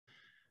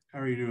How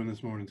are you doing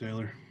this morning,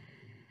 Taylor?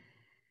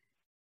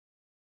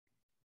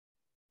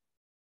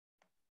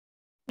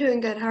 Doing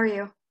good. How are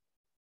you?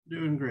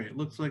 Doing great.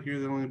 Looks like you're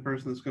the only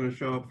person that's going to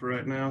show up for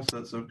right now, so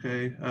that's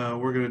okay.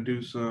 We're going to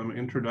do some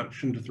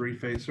introduction to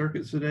three-phase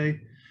circuits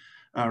today.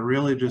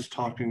 Really just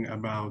talking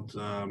about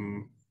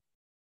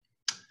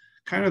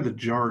kind of the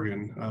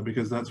jargon,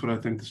 because that's what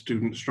I think the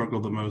students struggle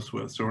the most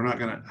with. So we're not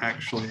going to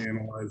actually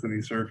analyze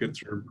any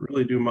circuits or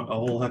really do a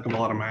whole heck of a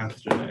lot of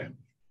math today.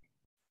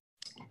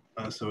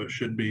 So it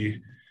should be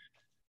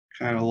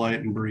kind of light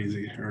and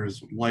breezy, or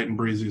as light and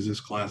breezy as this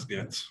class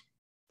gets.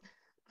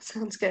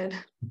 Sounds good.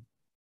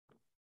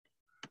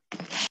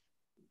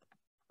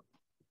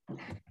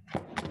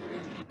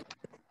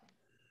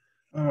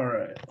 All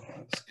right,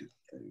 let's get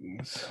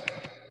things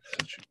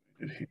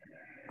situated here.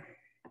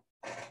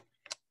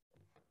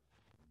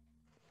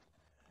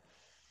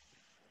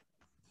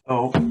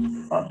 So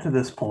up to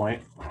this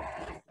point,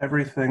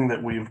 everything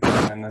that we've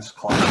done in this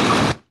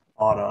class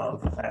thought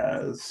of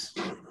as,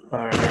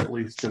 or at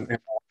least in the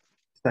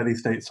steady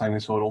state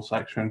sinusoidal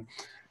section,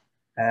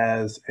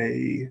 as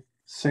a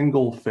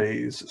single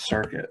phase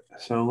circuit.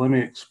 So let me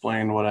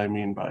explain what I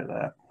mean by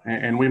that.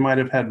 And we might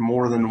have had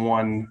more than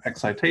one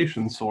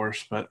excitation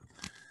source, but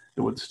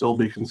it would still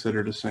be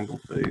considered a single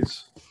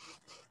phase.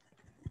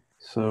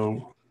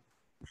 So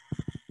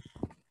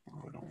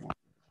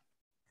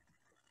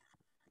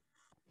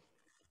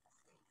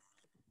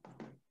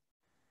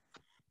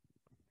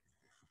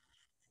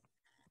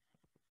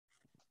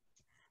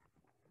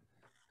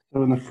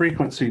in the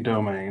frequency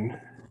domain,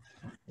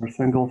 for a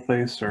single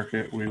phase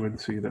circuit, we would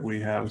see that we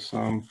have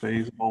some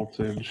phase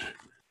voltage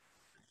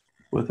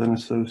with an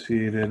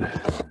associated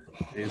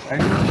phase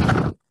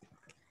angle.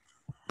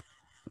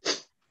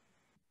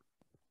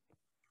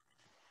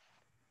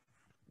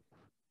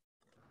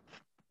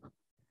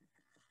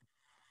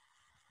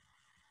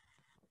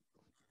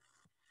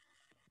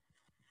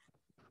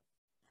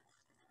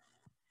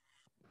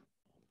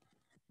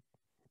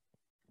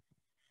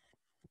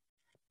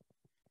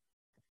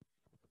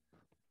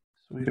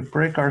 So we could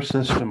break our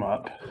system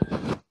up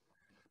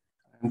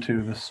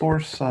into the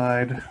source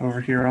side over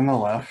here on the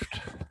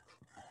left,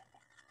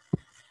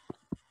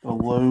 the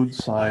load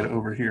side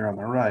over here on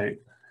the right,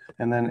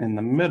 and then in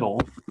the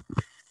middle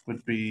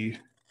would be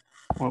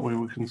what we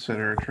would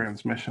consider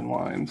transmission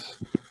lines,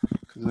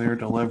 because they're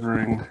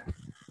delivering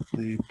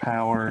the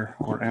power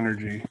or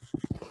energy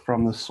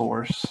from the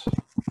source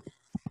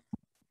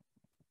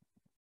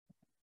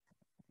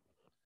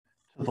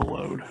to the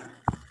load.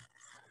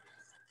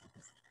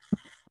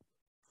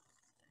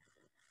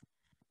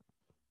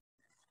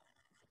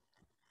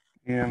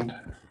 And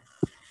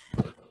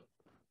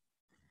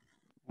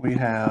we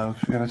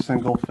have, in a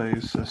single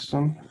phase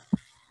system,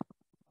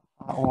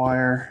 hot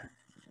wire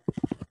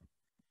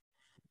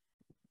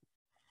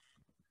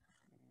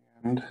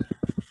and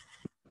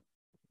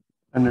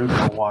a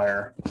neutral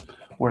wire,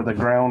 where the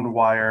ground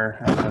wire,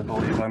 as I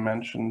believe I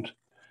mentioned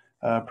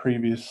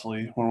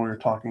previously when we were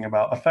talking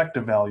about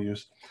effective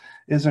values,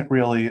 isn't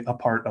really a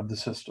part of the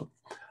system.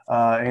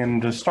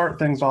 And to start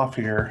things off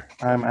here,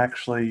 I'm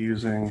actually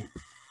using,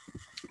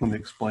 let me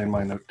explain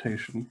my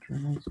notation,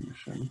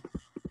 transmission.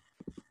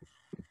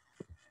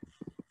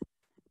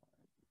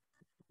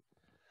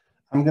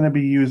 I'm going to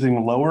be using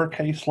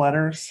lowercase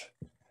letters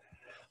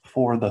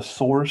for the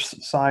source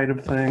side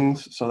of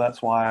things. So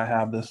that's why I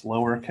have this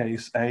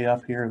lowercase a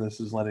up here. This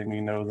is letting me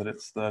know that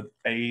it's the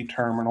A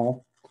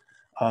terminal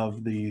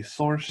of the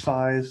source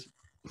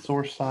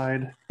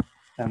side,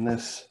 and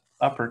this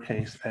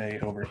uppercase A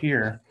over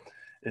here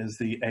is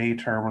the A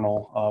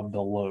terminal of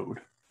the load.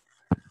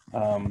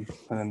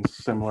 And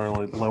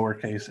similarly,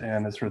 lowercase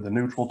n is for the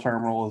neutral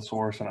terminal of the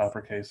source, and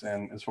uppercase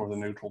n is for the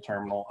neutral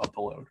terminal of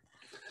the load.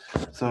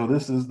 So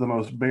this is the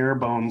most bare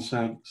bones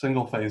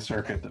single phase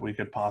circuit that we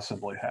could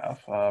possibly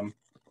have.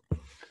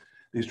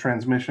 These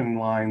transmission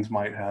lines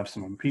might have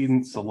some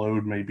impedance. The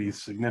load may be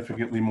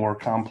significantly more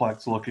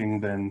complex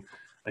looking than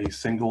a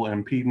single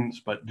impedance,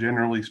 but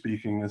generally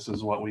speaking, this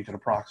is what we could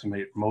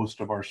approximate most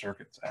of our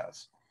circuits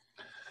as.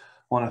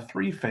 On a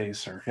three-phase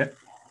circuit,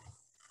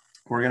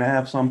 we're going to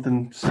have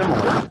something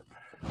similar,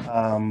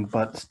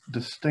 but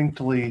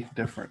distinctly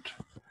different.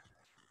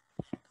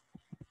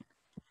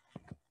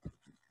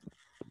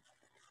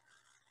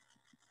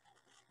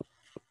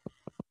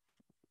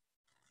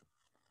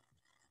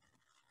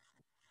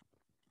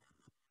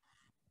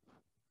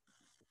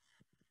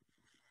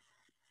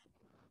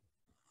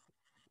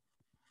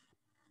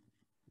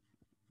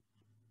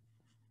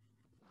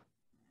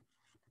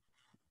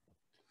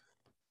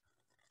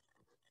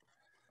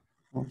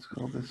 Let's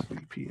call this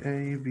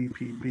VPA,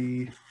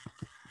 VPB,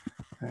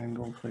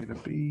 angle theta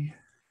B.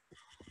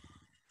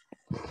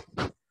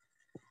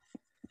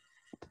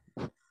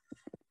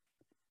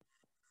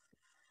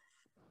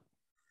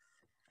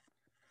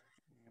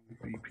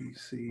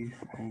 VPC,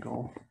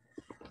 angle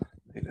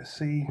theta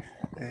C,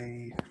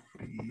 A,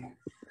 B,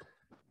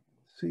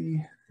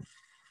 C.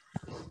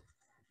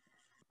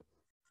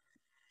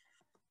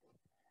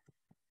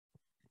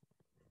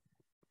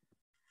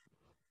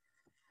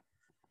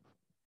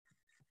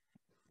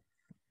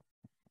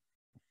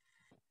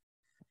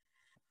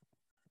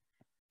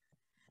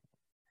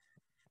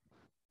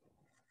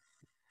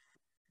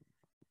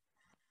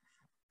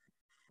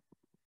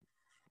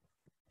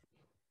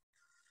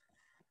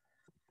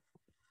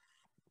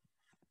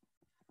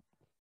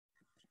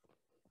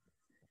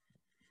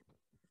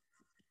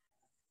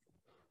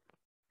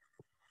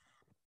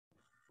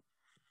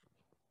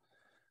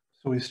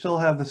 So we still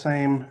have the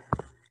same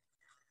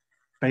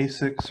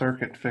basic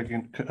circuit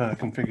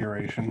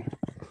configuration.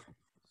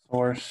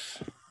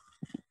 Source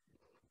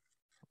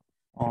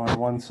on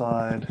one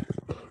side,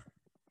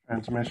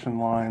 transmission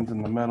lines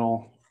in the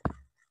middle,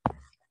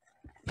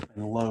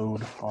 and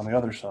load on the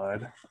other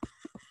side.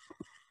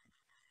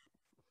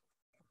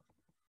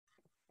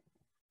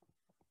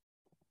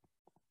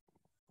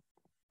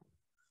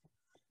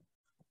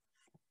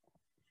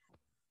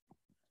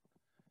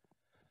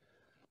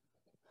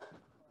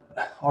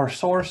 Our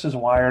source is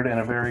wired in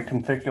a very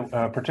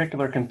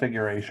particular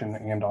configuration,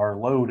 and our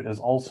load is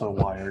also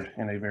wired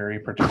in a very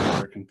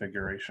particular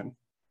configuration.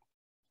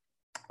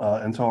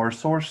 And so our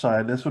source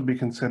side, this would be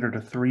considered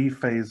a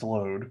three-phase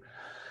load.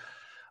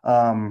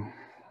 And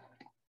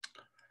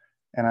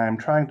I'm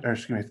trying, or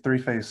excuse me,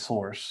 three-phase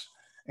source.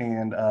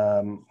 And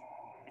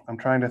I'm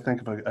trying to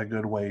think of a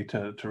good way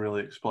to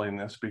really explain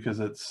this, because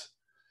it's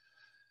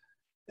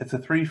a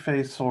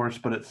three-phase source,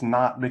 but it's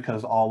not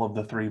because all of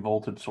the three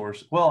voltage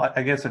sources, well,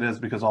 I guess it is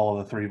because all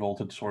of the three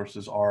voltage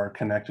sources are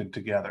connected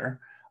together.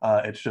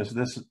 It's just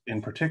this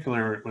in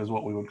particular is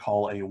what we would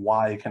call a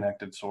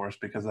Y-connected source,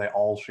 because they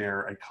all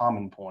share a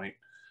common point.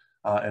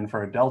 And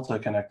for a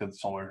delta-connected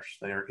source,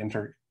 they are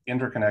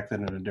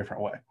interconnected in a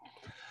different way.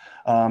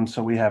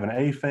 So we have an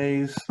A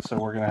phase, so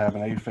we're going to have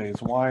an A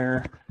phase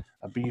wire,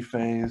 a B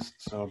phase,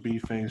 so a B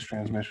phase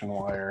transmission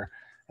wire,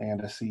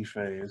 and a C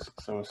phase,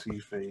 so a C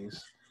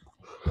phase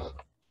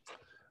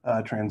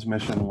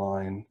transmission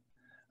line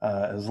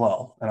as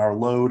well. And our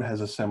load has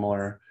a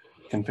similar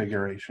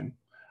configuration.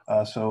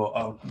 So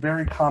a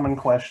very common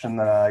question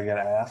that I get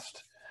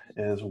asked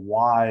is,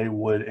 why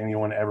would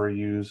anyone ever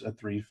use a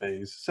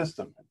three-phase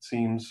system? It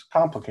seems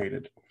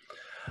complicated.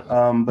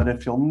 But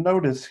if you'll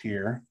notice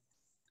here,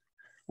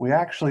 we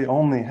actually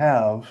only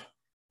have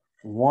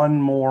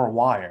one more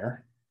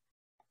wire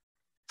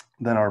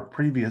than our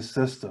previous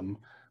system,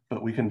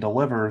 but we can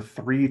deliver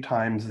 3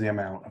 times the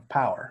amount of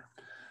power.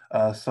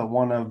 So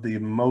one of the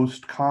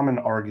most common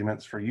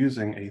arguments for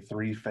using a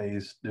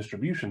three-phase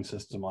distribution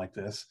system like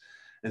this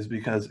is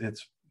because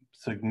it's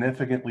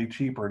significantly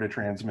cheaper to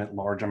transmit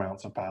large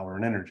amounts of power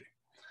and energy,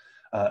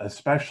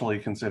 especially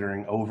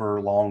considering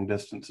over long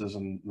distances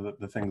and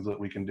the things that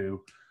we can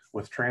do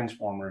with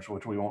transformers,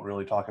 which we won't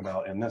really talk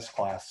about in this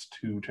class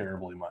too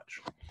terribly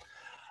much.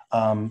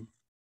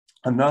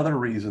 Another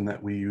reason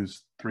that we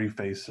use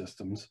three-phase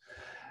systems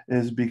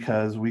is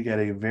because we get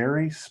a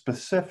very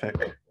specific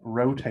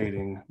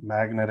rotating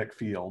magnetic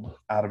field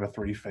out of a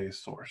three-phase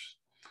source.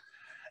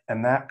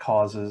 And that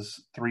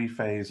causes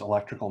three-phase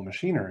electrical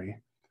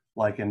machinery,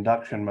 like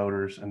induction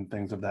motors and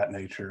things of that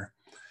nature,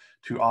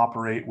 to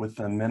operate with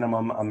the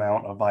minimum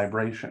amount of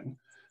vibration.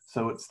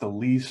 So it's the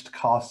least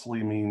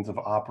costly means of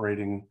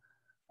operating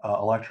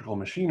electrical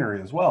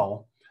machinery as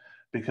well,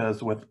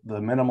 because with the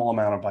minimal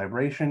amount of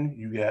vibration,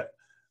 you get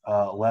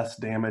less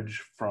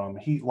damage from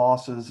heat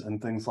losses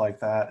and things like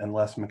that, and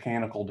less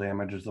mechanical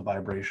damage as the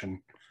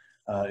vibration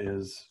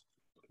is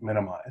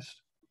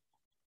minimized.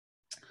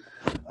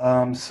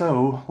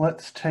 So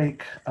let's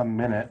take a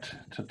minute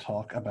to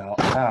talk about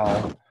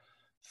how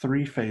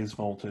three-phase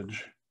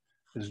voltage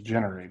is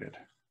generated,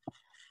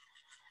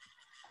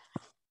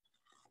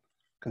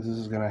 because this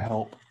is going to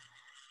help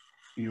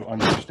you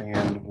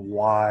understand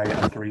why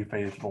a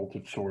three-phase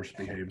voltage source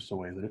behaves the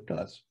way that it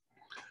does.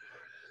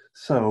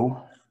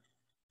 So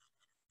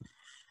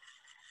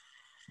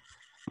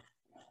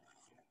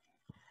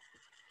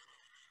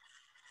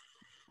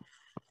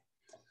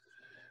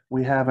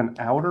we have an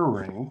outer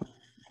ring,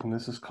 and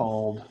this is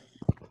called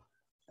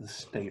the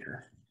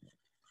stator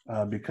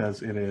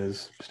because it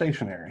is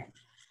stationary.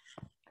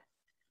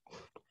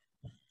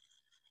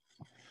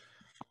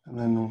 And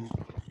then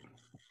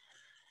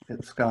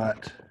it's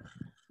got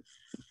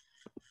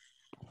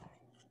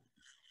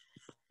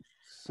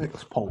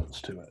 6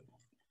 poles to it.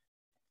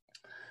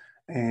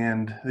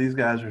 And these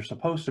guys are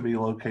supposed to be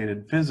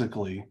located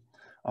physically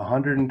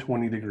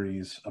 120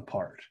 degrees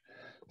apart,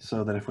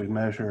 so that if we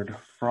measured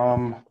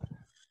from,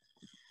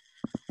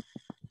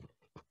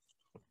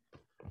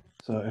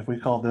 so if we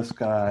call this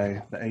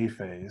guy the A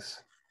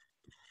phase,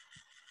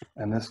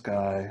 and this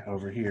guy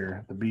over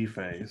here the B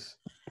phase,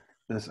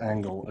 this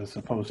angle is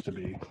supposed to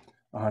be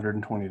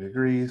 120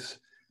 degrees,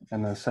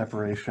 and the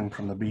separation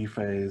from the B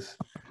phase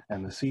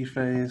and the C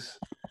phase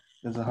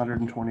is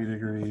 120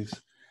 degrees,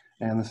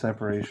 and the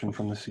separation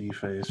from the C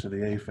phase to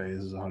the A phase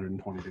is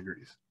 120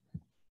 degrees.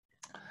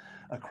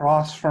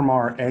 Across from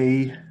our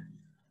A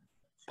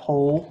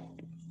pole,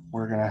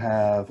 we're going to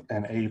have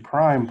an A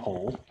prime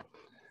pole.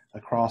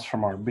 Across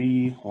from our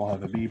B, we'll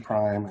have a B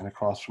prime, and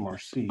across from our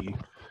C,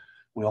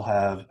 we'll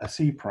have a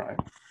C prime.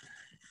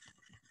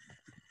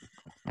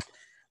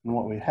 And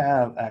what we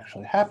have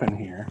actually happen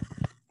here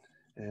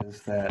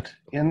is that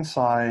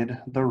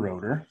inside the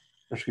rotor,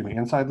 or excuse me,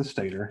 inside the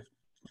stator,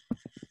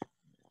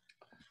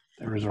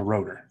 there is a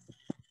rotor.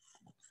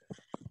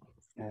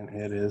 And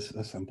it is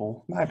a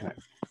simple magnet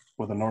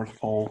with a north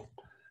pole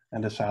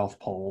and a south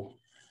pole,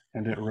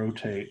 and it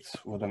rotates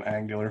with an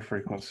angular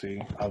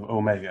frequency of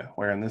omega,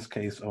 where in this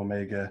case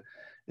omega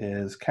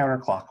is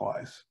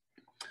counterclockwise.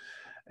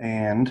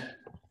 And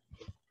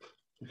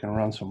we can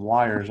run some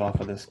wires off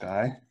of this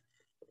guy.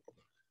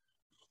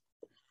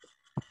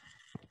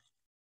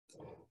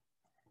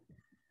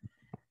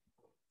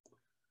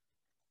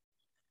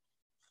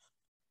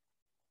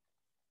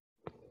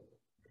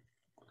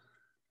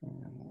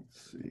 And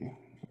let's see.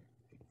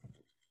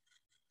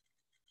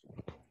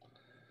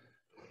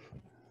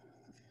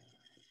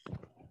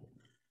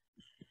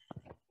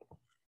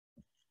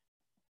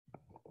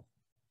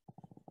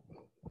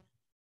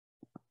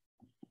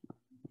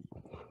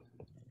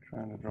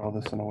 Trying to draw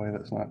this in a way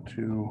that's not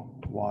too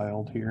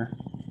wild here.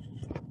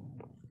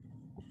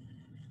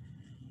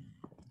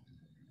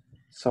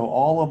 So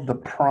all of the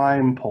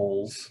prime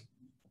poles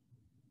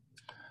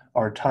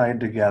are tied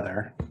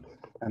together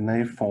and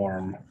they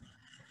form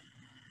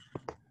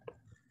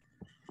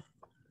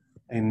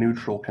a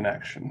neutral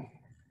connection.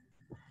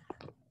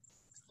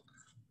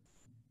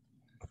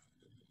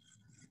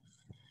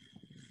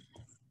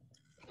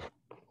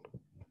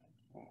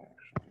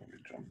 Actually, let me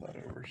jump that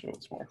over so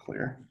it's more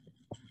clear.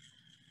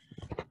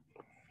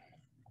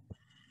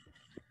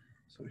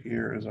 So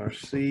here is our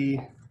C,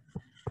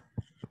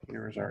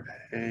 here is our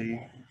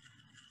A,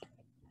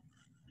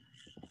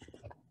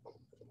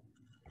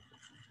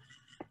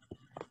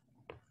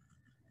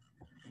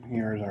 and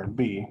here is our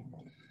B.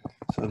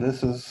 So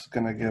this is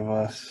going to give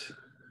us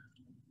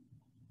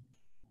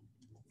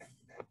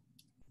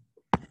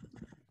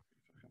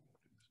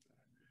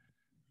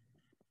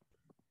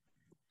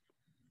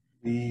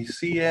the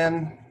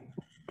CN.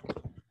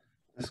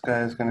 This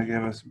guy is going to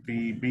give us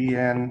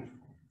VBN.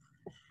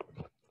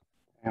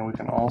 And we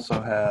can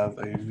also have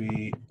a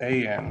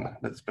VAN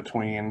that's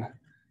between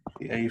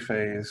the A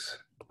phase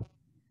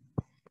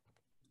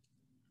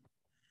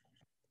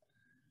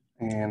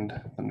and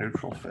the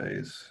neutral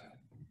phase.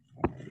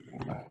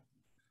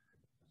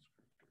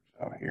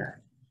 Out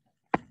here.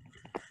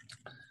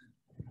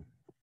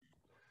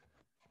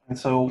 And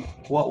so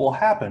what will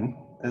happen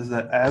is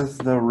that as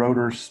the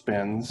rotor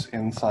spins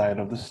inside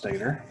of the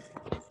stator,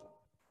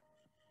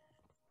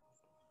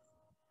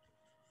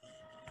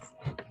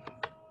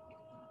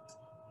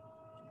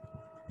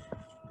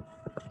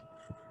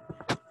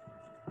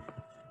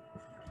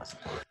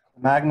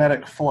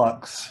 magnetic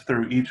flux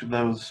through each of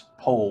those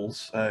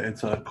poles,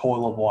 it's a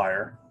coil of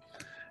wire,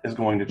 is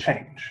going to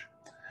change.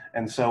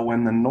 And so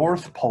when the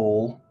north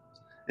pole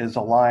is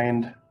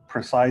aligned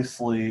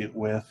precisely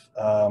with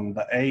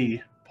the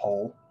A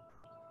pole,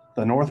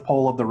 the north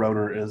pole of the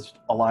rotor is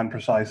aligned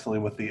precisely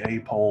with the A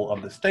pole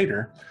of the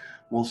stator,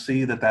 we'll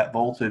see that that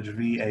voltage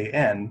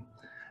VAN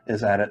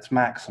is at its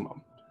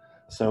maximum.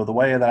 So the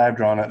way that I've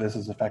drawn it, this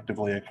is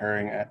effectively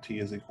occurring at t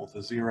is equal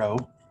to 0.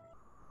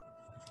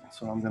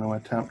 So I'm going to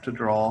attempt to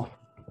draw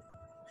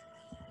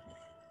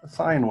a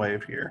sine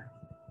wave here.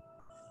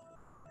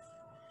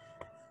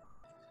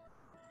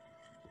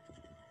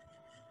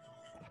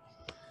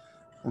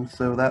 And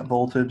so that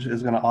voltage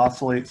is going to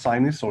oscillate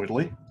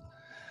sinusoidally.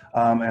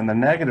 And the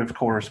negative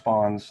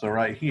corresponds, so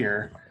right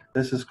here,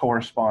 this is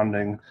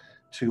corresponding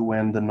to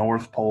when the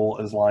north pole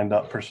is lined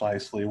up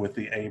precisely with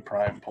the A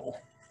prime pole.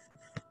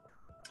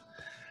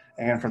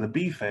 And for the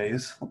B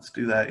phase, let's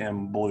do that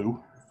in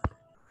blue.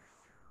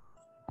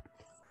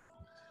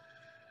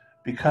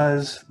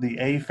 Because the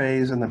A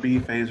phase and the B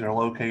phase are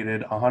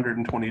located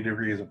 120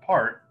 degrees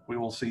apart, we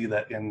will see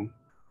that in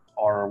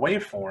our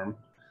waveform,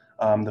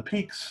 the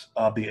peaks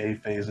of the A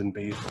phase and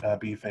B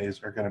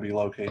phase are going to be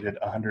located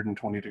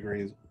 120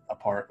 degrees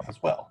apart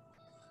as well.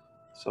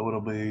 So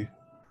it'll be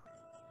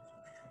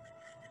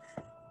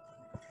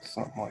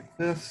something like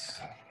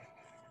this.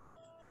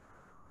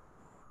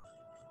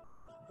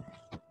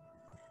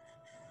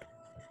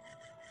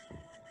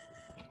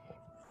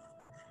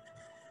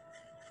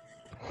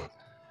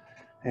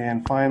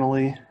 And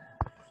finally,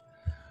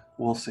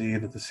 we'll see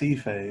that the C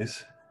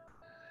phase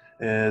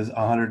is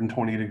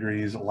 120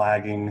 degrees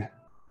lagging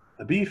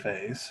the B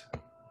phase.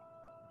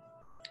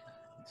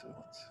 So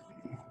let's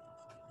see,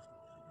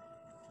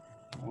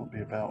 it'll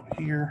be about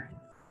here.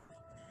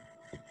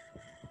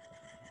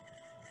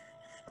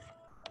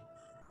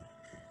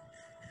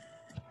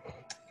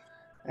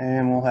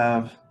 And we'll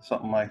have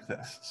something like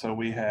this. So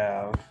we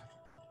have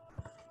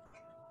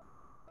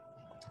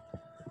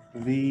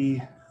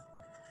VAN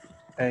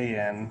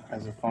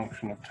as a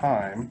function of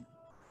time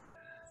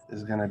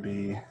is going to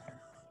be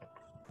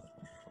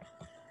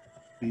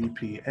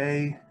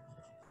VPA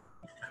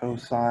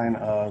cosine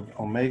of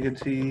omega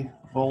t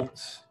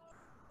volts.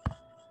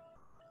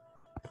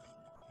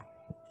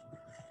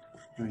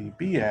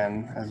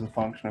 VBN as a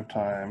function of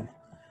time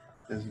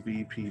is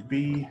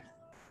VPB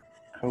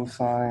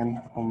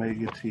cosine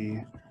omega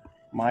t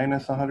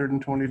minus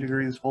 120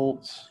 degrees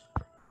volts.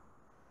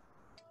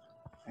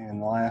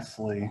 And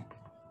lastly,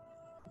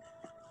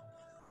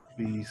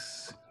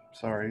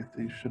 sorry,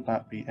 these should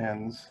not be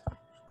n's.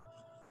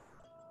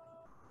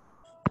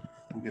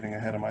 I'm getting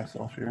ahead of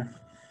myself here.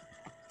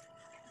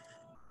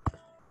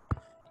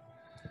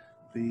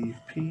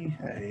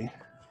 VPA,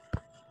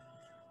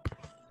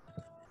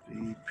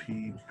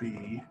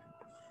 VPB,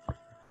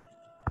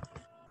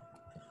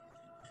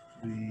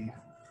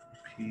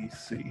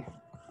 VPC.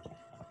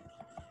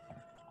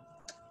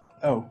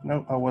 Oh,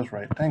 no, I was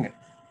right. Dang it.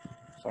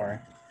 Sorry.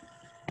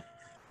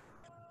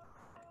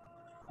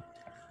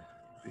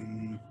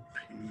 VPC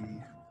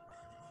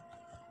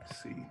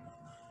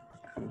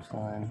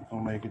cosine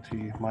omega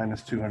t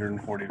minus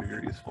 240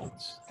 degrees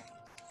volts.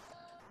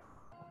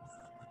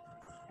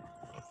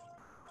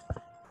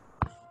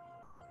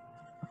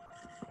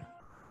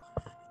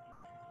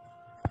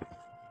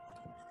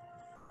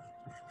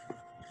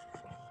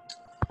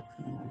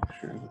 Make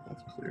sure that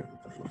that's clear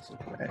that looks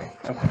like an A.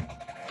 Okay.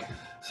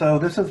 So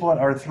this is what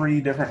our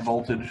three different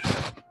voltage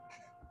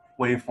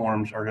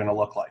waveforms are going to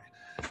look like.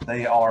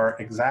 They are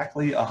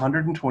exactly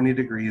 120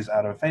 degrees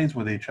out of phase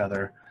with each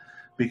other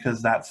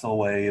because that's the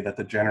way that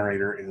the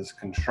generator is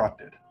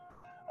constructed.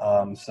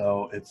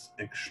 So it's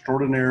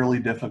extraordinarily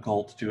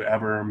difficult to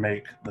ever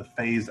make the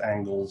phase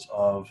angles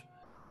of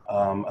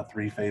a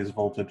three-phase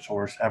voltage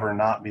source ever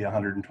not be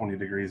 120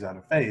 degrees out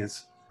of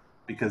phase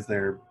because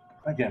they're,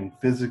 again,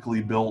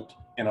 physically built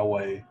in a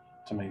way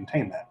to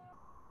maintain that.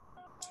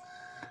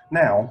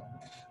 Now,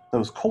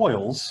 those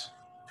coils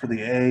for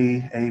the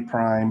A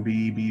prime,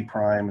 B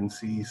prime, and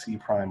C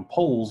prime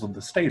poles of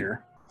the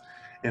stator,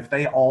 if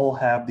they all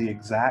have the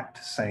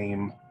exact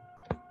same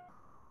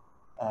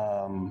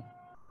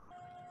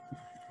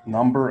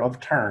number of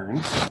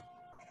turns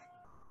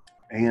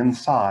and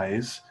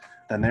size,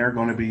 then they're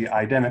going to be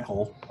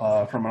identical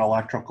from an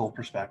electrical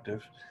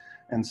perspective.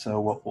 And so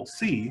what we'll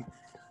see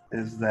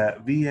is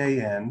that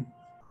VAN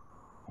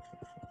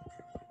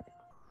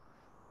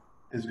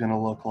is going to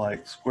look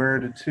like square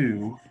root of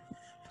 2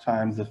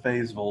 times the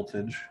phase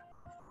voltage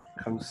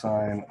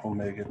cosine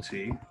omega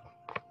t.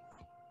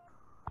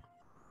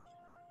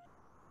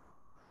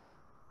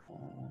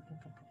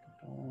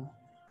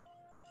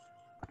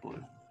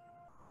 Blue.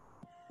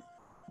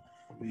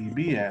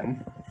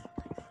 VBN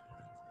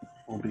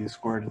will be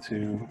square root of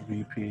 2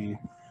 VP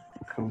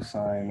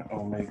cosine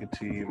omega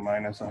t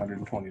minus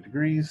 120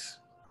 degrees.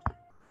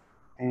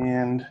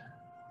 And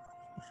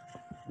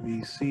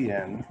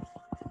VCN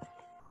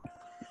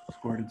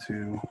square root of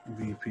 2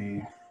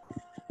 VP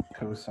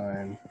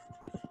cosine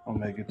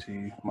omega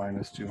t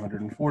minus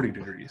 240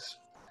 degrees.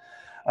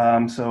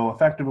 So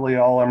effectively,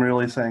 all I'm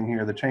really saying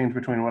here, the change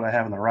between what I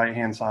have on the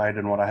right-hand side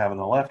and what I have on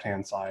the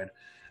left-hand side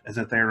is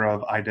that they're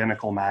of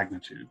identical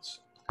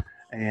magnitudes.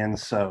 And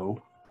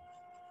so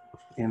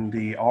in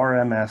the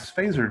RMS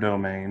phasor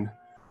domain,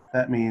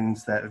 that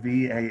means that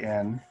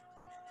VAN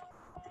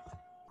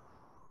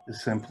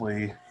is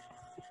simply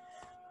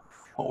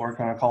what we're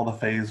going to call the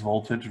phase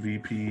voltage,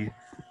 VP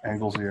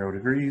angle 0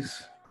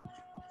 degrees.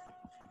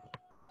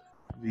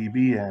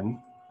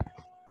 VBN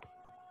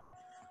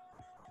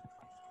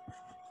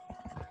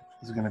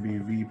is going to be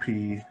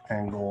VP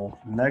angle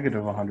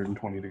negative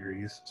 120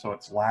 degrees, so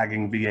it's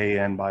lagging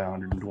VAN by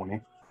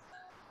 120.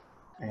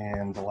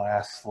 And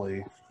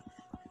lastly,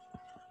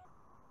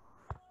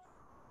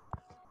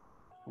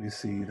 we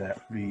see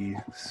that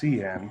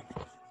VCN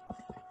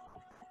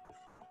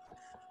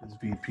is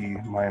VP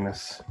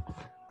minus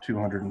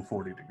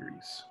 240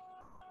 degrees.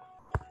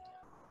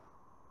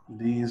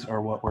 These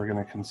are what we're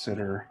going to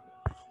consider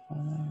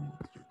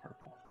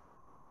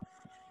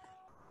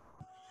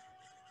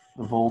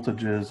the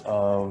voltages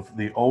of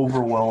the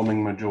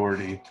overwhelming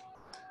majority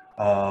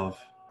of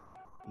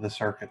the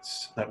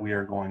circuits that we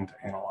are going to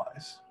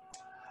analyze.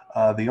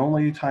 The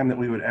only time that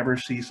we would ever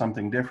see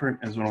something different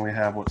is when we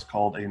have what's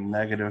called a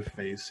negative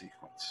phase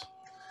sequence.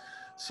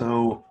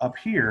 So up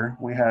here,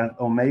 we have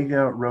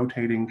omega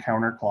rotating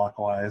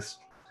counterclockwise.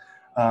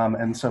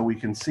 And so we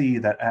can see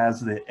that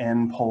as the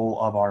N pole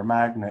of our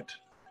magnet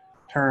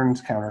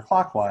turns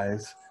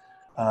counterclockwise,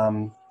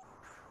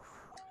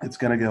 it's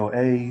going to go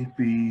A,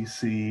 B,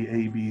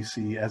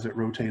 C, as it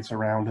rotates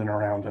around and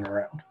around and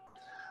around.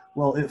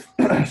 Well, if,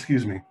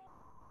 excuse me,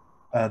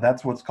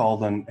 that's what's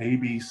called an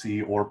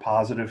ABC or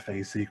positive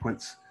phase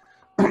sequence,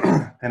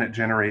 and it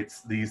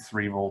generates these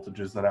three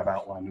voltages that I've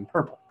outlined in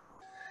purple.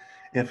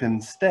 If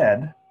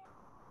instead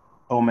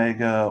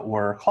omega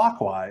were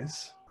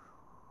clockwise,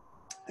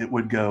 it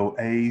would go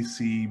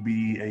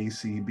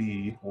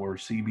ACB, or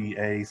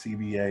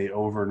CBA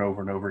over and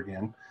over and over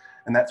again,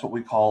 and that's what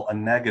we call a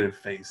negative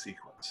phase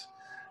sequence.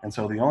 And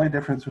so the only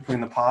difference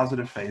between the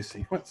positive phase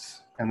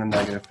sequence and the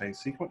negative phase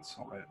sequence,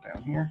 I'll write it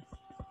down here,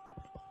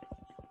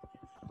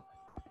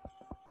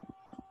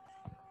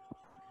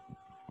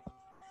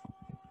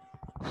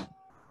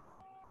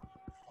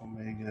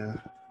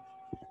 omega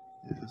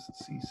is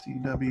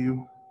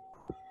CCW.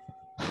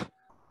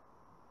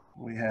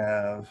 We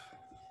have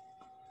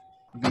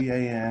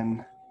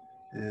VAN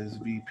is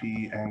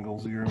VP angle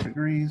 0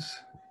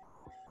 degrees.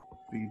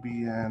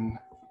 VBN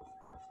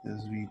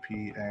is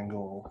VP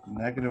angle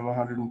negative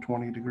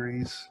 120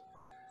 degrees.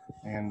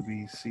 And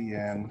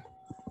VCN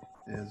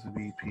is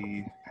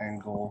VP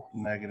angle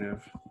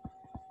negative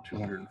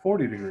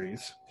 240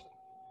 degrees.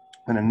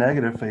 And a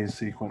negative phase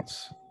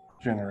sequence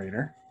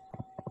generator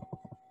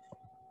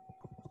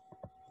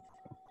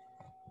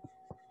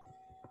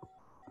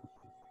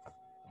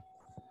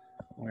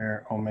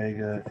where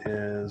omega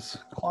is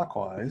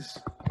clockwise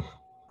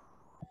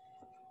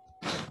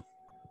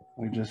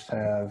we just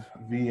have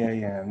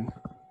VAN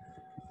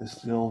is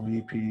still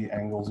VP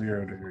angle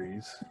 0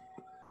 degrees,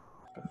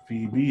 but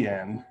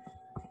VBN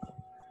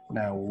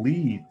now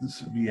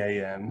leads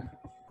VAN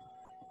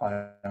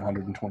by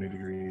 120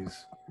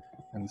 degrees,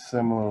 and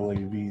similarly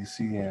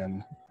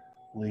VCN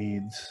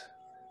leads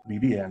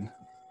VBN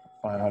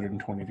by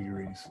 120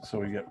 degrees. So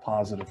we get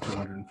positive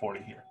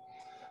 240 here.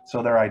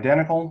 So they're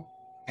identical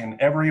in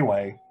every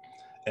way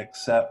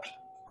except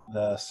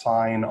the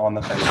sign on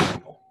the phase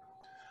angle.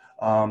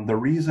 The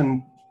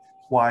reason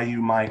why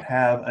you might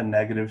have a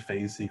negative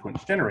phase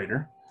sequence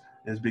generator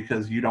is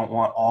because you don't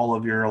want all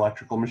of your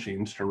electrical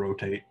machines to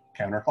rotate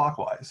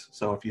counterclockwise.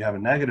 So if you have a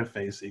negative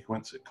phase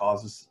sequence, it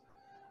causes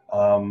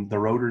the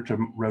rotor to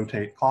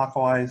rotate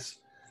clockwise,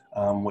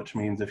 which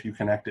means if you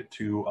connect it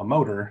to a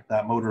motor,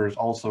 that motor is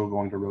also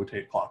going to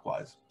rotate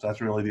clockwise. So that's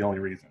really the only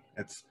reason.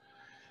 It's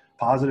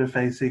positive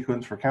phase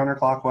sequence for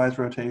counterclockwise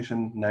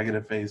rotation,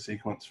 negative phase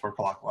sequence for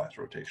clockwise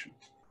rotation.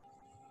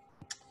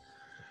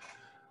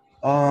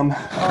 All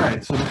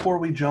right, so before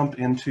we jump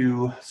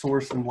into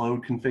source and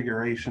load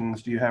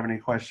configurations, do you have any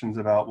questions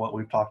about what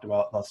we've talked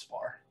about thus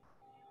far?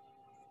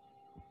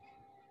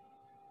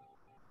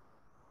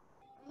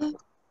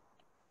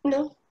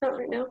 No, not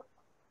right now.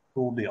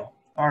 Cool deal.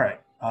 All right,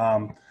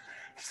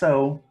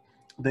 so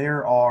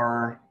there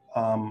are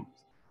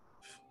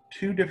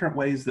two different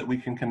ways that we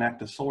can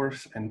connect a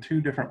source and two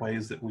different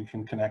ways that we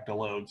can connect a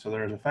load. So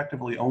there's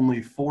effectively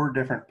only 4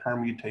 different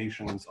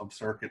permutations of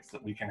circuits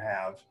that we can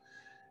have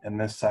in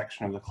this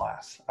section of the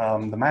class.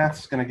 The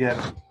math's going to get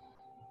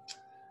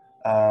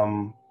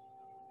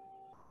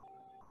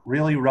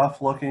really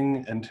rough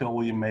looking until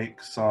we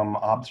make some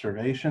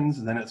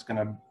observations. Then it's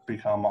going to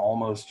become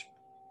almost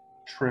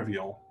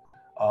trivial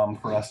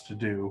for us to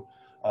do.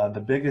 The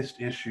biggest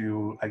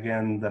issue,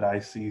 again, that I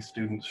see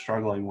students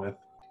struggling with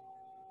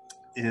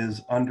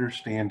is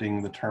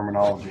understanding the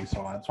terminology.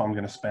 So that's why I'm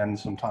going to spend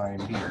some time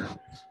here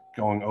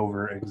going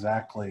over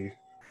exactly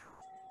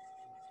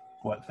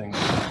what things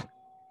are.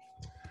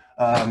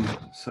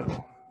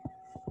 So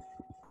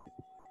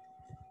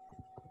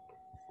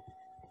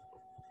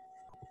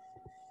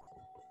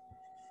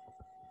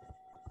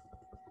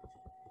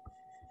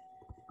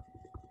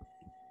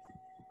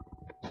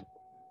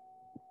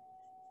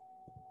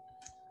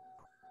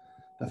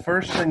the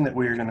first thing that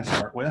we're going to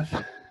start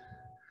with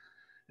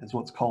is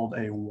what's called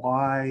a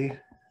Y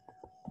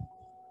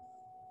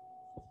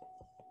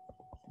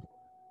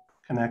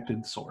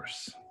connected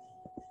source.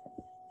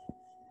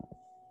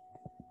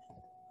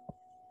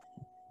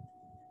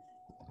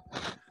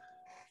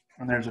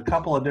 And there's a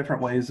couple of different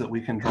ways that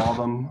we can draw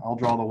them. I'll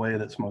draw the way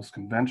that's most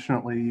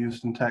conventionally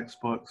used in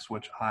textbooks,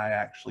 which I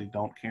actually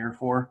don't care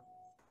for.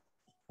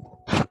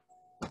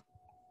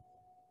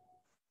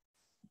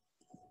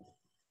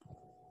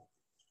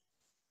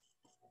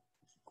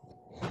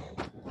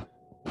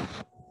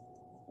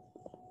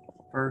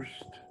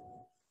 First,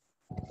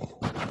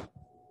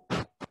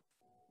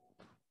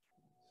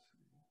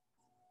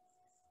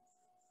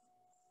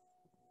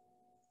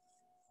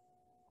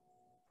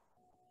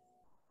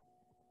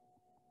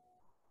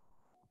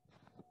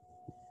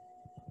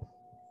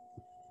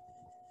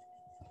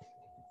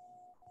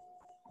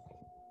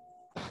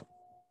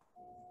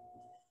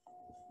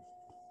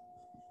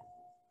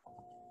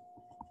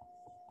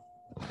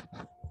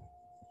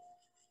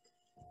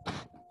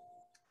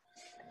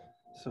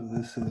 so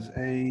this is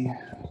A,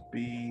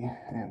 B,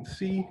 and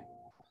C.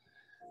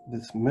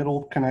 This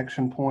middle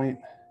connection point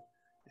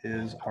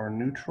is our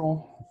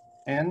neutral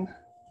N.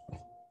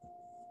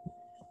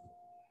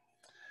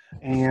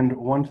 And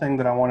one thing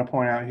that I want to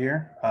point out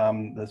here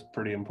that's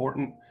pretty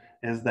important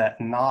is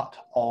that not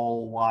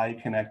all Y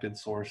connected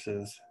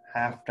sources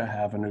have to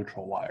have a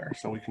neutral wire.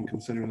 So we can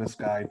consider this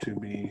guy to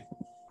be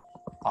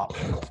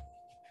optional.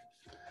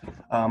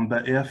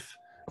 But if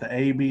the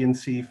A, B, and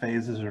C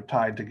phases are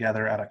tied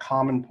together at a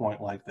common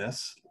point like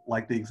this,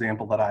 like the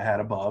example that I had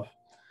above,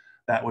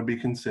 that would be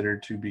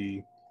considered to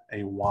be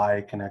a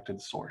Y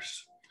connected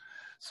source.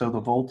 So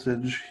the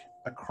voltage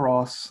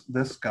across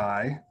this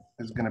guy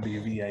is going to be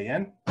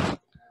VAN. The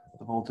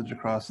voltage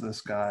across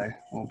this guy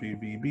will be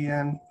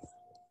VBN,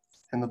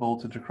 and the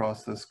voltage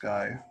across this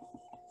guy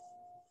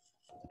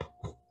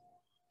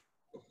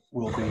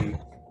will be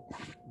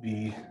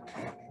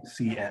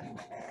VCN.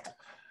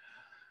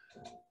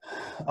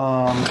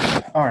 All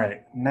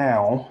right,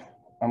 now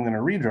I'm going to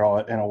redraw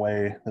it in a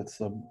way that's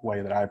the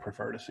way that I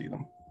prefer to see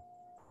them,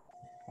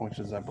 which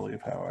is, I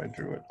believe, how I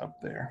drew it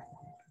up there.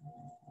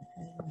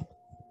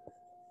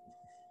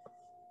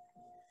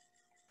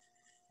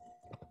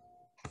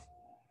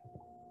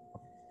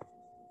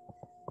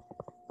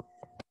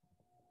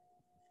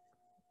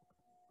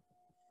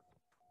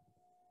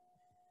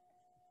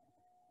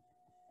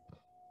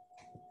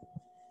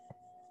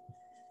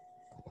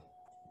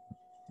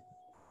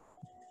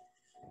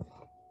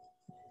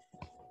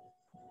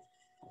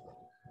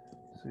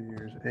 So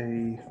here's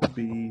A,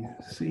 B,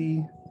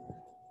 C,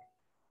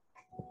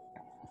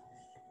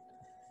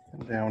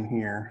 and down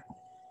here,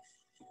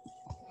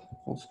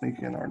 we'll sneak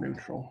in our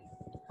neutral.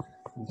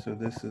 And so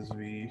this is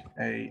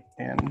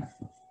VAN.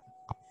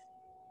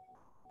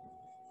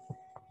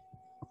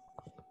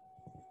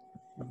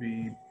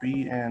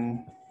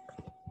 BN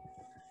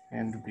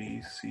and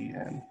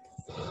VCN.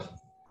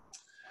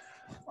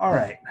 All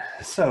right,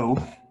 so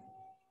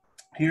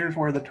here's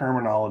where the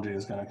terminology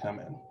is going to come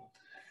in.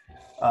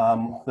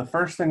 The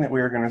first thing that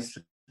we are going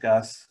to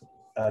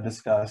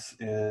discuss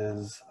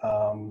is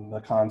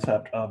the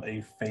concept of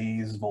a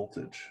phase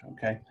voltage,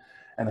 okay?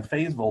 And the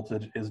phase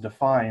voltage is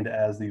defined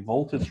as the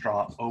voltage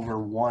drop over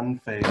one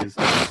phase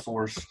of a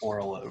source or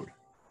a load.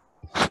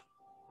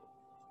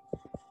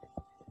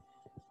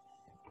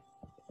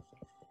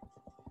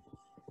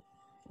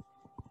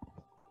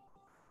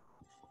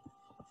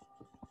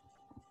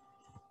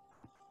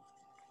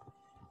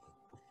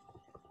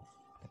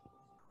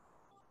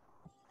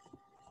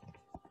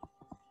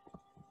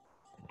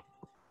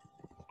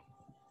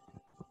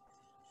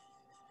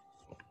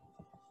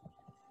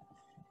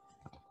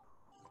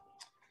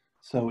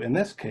 So in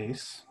this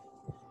case,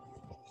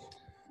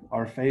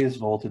 our phase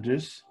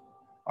voltages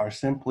are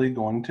simply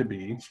going to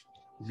be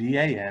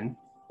VAN,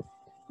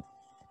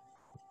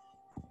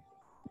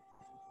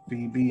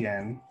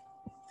 VBN,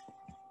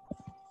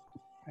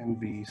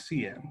 and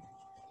VCN.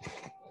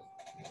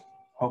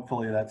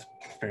 Hopefully that's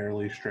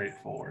fairly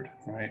straightforward,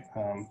 right?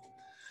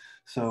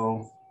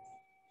 So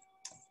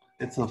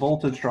it's the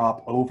voltage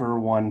drop over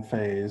one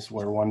phase,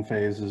 where one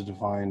phase is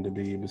defined to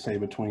be, say,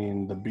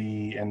 between the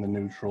B and the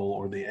neutral,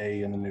 or the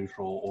A and the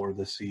neutral, or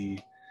the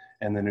C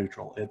and the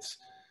neutral. It's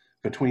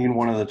between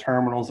one of the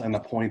terminals and the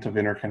point of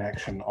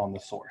interconnection on the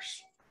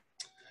source.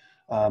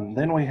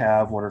 Then we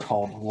have what are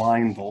called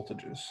line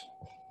voltages.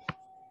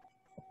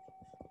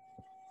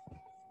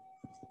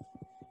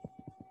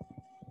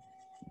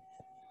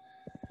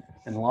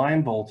 And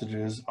line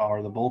voltages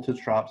are the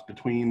voltage drops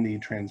between the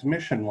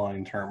transmission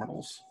line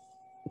terminals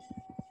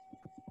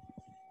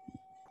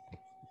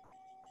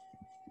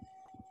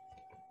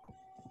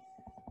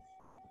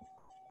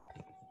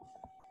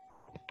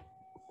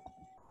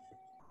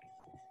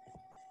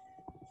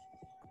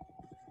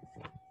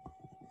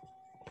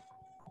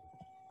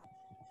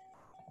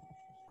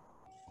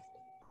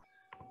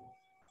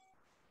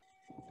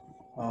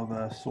of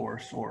a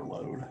source or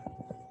load.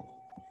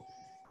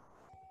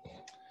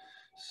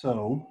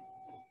 So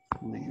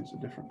let me use a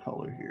different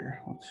color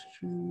here. Let's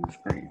choose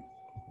green.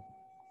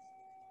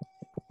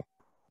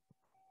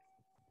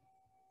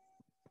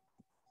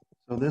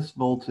 So this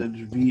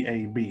voltage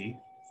VAB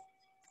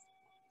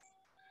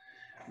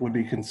would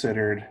be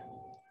considered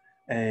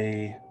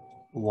a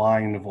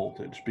line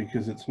voltage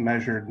because it's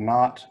measured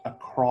not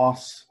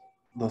across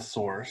the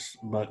source,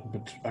 but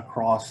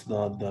across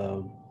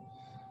the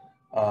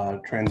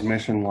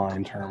transmission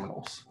line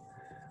terminals.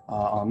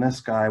 On this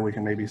guy, we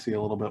can maybe see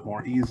a little bit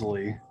more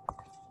easily.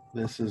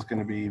 This is going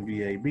to be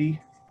VAB.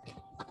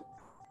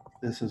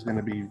 This is going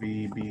to be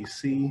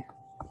VBC.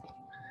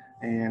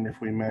 And if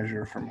we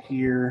measure from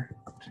here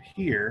to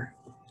here,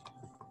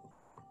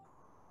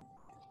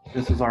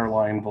 this is our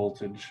line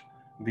voltage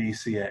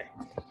VCA.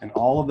 And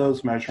all of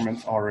those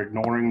measurements are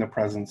ignoring the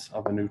presence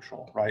of a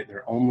neutral, right?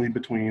 They're only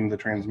between the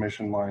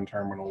transmission line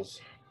terminals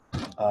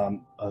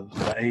of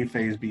the A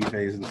phase, B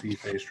phase, and C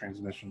phase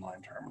transmission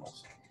line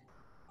terminals.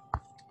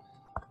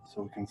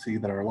 So we can see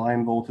that our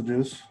line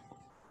voltages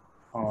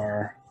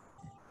are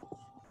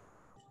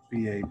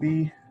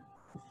VAB,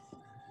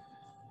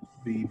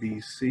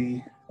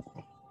 VBC,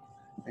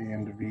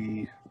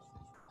 and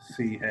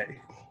VCA.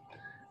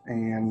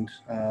 And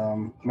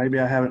maybe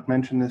I haven't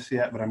mentioned this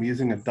yet, but I'm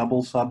using a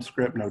double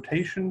subscript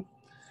notation.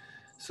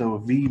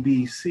 So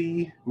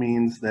VBC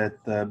means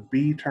that the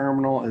B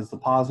terminal is the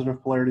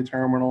positive polarity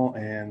terminal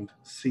and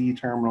C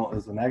terminal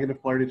is the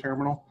negative polarity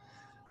terminal.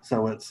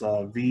 So it's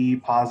V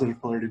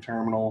positive polarity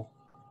terminal,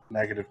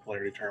 negative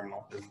polarity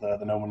terminal is the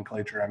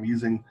nomenclature I'm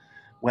using,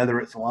 whether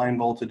it's line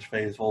voltage,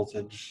 phase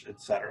voltage,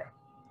 etc.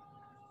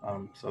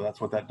 So that's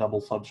what that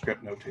double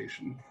subscript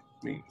notation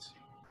means.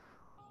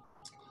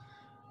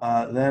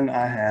 Then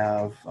I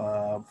have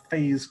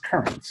phase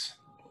currents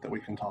that we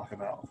can talk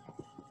about.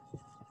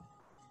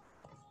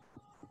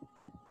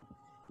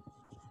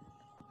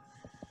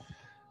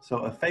 So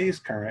a phase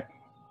current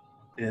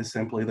is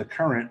simply the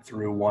current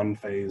through one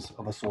phase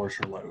of a source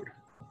or load.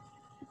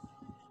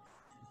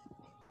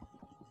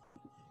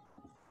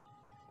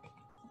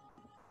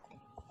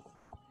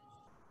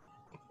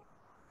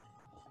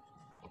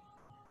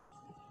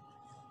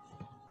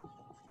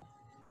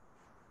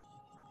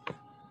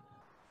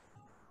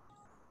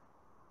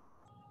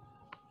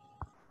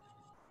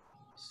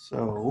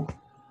 So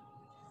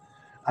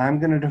I'm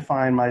going to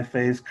define my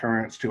phase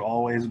currents to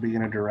always be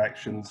in a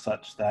direction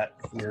such that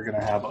we're going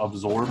to have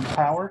absorbed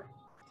power.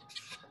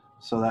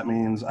 So that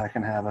means I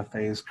can have a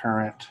phase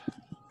current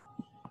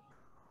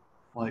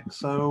like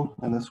so,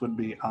 and this would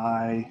be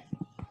IAN,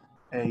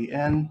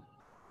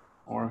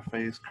 or a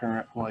phase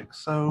current like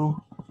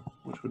so,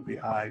 which would be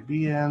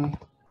IBN,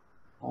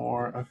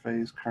 or a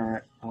phase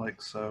current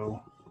like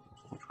so,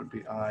 which would be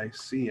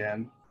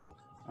ICN.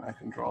 I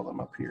can draw them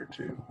up here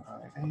too.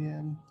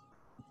 IAN,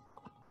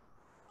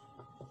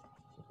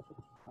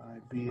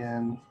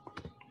 IBN,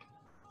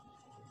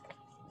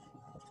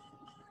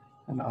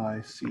 and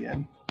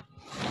ICN.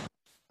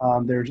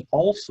 There's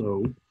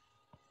also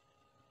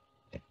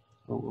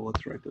Oh, well,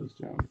 let's write those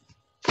down.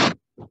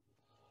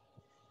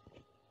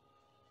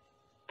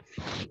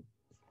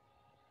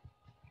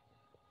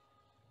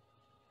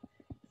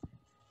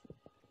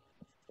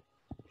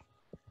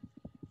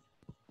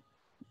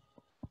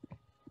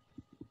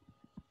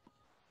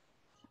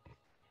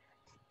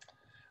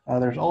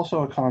 There's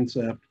also a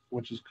concept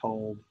which is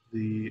called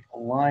the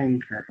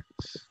line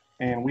currents.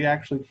 And we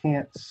actually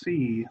can't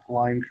see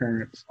line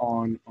currents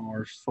on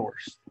our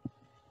source.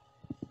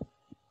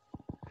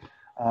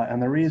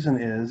 And the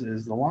reason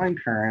is the line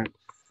current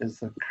is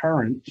the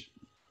current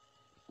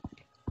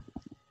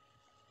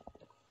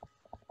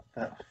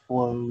that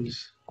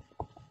flows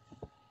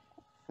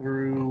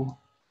through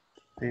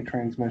a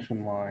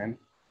transmission line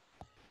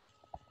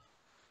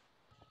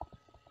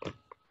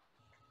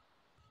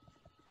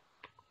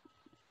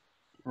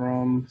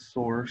from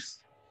source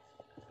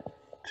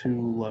to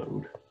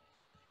load.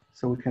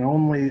 So we can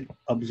only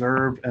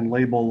observe and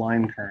label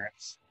line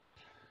currents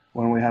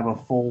when we have a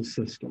full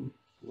system.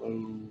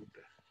 Load.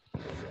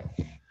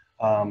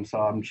 So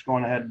I'm just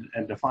going ahead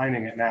and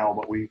defining it now,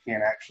 but we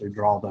can't actually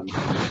draw them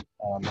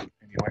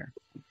anywhere.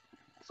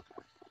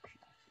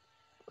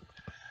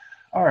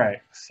 All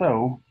right,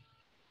 so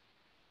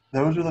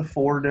those are the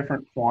 4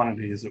 different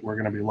quantities that we're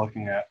going to be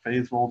looking at: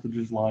 phase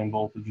voltages, line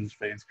voltages,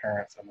 phase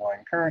currents, and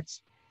line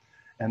currents.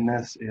 And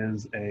this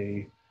is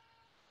a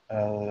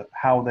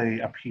how they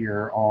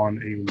appear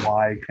on a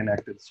Y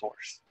connected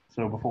source.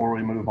 So before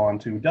we move on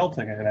to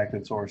delta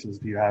connected sources,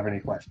 do you have any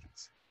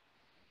questions?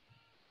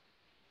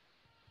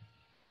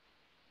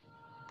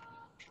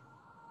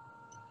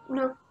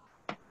 No.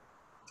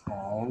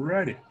 All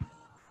righty.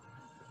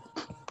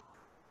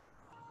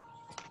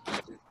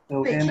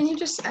 So Wait, can you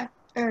just,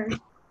 or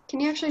can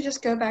you actually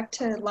just go back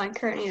to line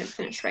current and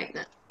finish writing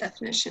that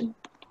definition?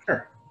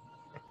 Sure.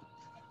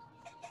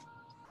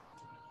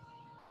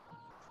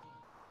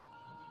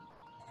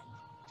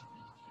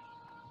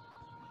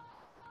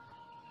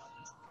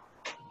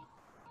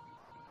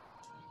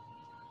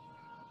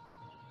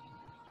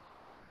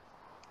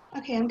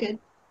 Okay, I'm good.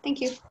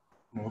 Thank you.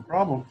 No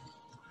problem.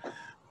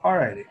 All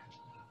righty.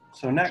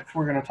 So next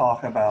we're going to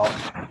talk about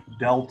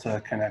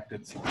delta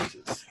connected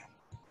sources.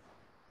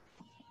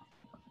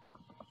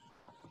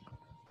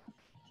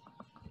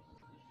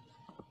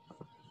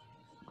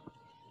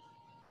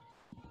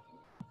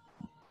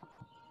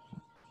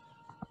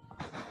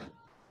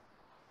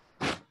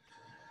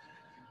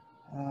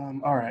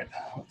 All right,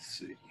 let's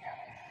see.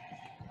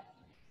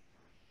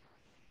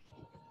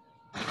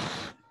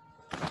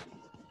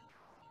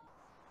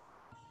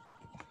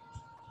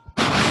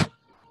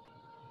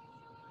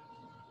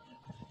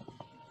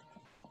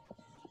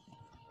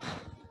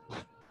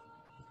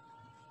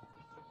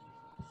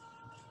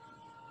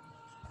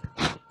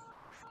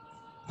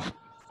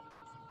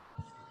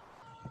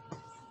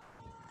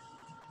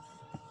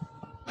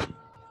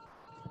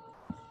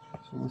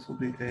 So this will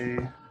be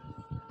A,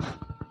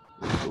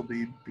 this will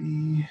be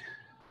B.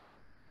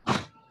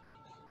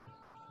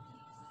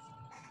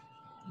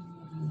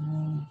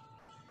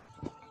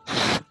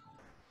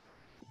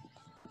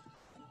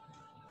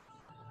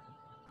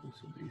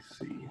 This will be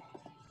C.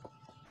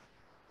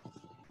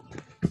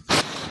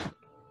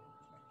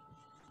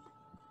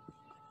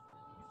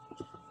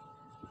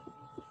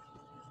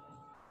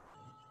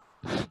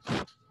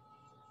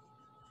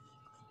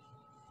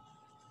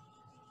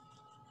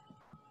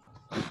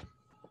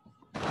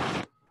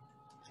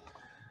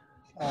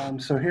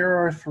 So here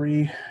are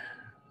 3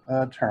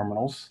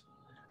 terminals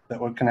that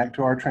would connect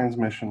to our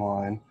transmission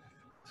line.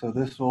 So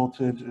this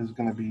voltage is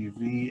going to be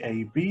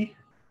VAB.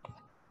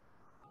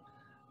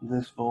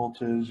 This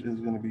voltage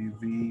is going to be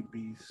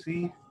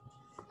VBC.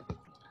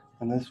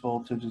 And this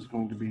voltage is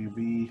going to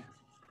be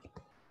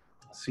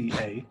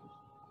VCA.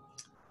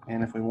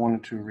 And if we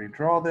wanted to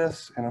redraw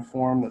this in a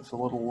form that's a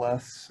little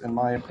less, in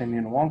my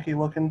opinion, wonky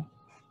looking,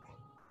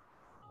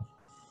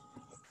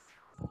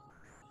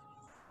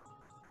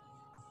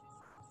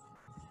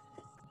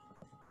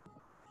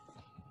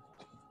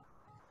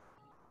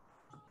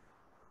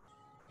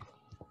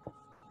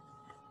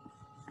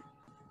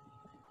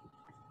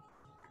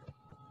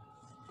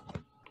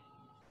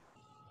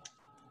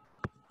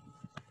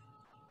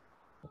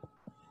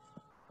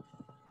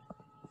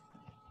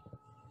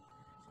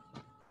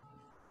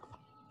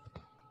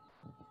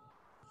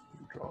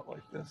 draw it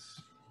like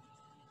this.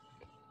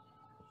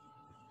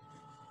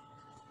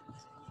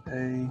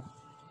 A,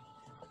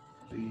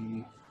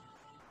 B,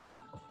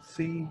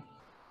 C,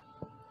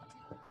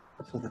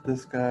 so that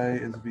this guy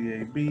is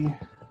VAB,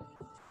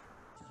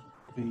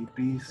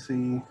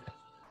 VBC,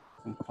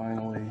 and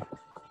finally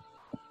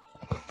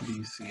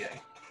VCA.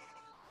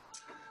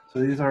 So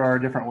these are our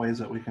different ways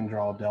that we can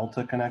draw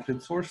delta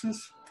connected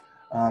sources.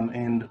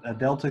 And a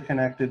delta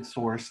connected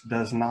source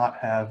does not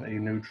have a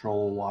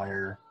neutral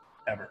wire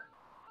ever.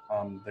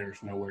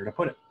 There's nowhere to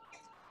put it.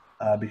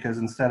 Because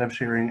instead of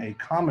sharing a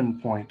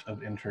common point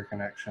of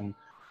interconnection,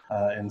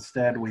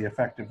 instead we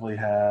effectively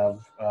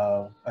have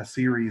a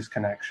series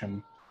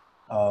connection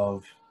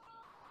of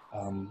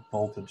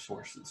voltage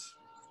sources.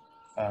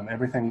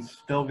 Everything's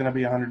still going to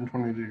be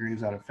 120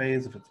 degrees out of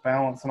phase if it's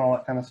balanced and all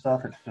that kind of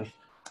stuff. It's just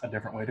a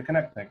different way to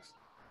connect things.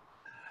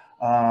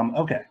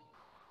 Okay,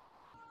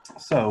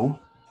 so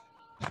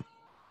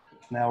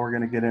now we're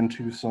going to get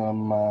into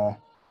some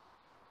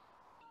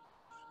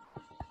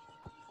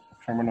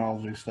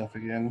terminology stuff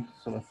again.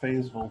 So the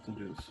phase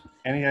voltages.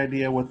 Any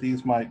idea what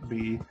these might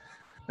be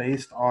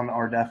based on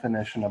our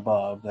definition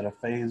above, that a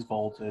phase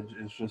voltage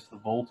is just the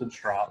voltage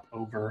drop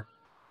over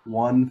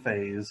one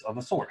phase of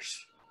a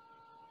source?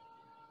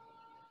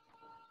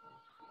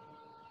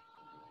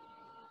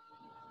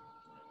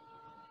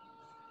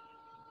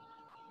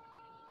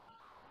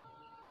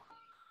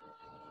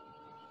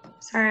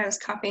 Sorry, I was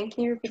copying.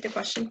 Can you repeat the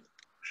question?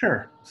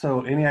 Sure.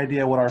 So any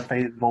idea what our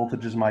phase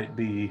voltages might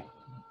be,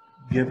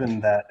 given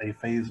that a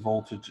phase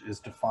voltage is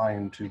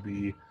defined to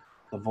be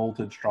the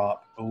voltage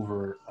drop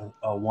over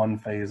a one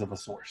phase of a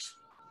source?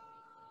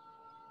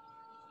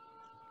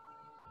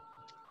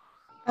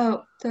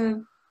 Oh,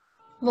 the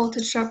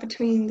voltage drop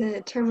between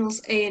the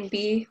terminals A and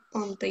B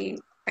on the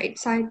right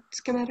side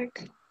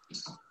schematic?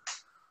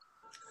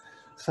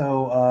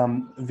 So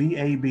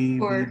VAB,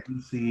 Or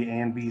VBC,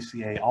 and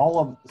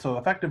VCA, so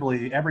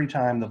effectively every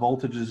time the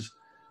voltage is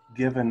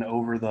given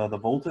over the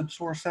voltage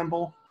source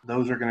symbol,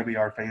 those are going to be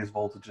our phase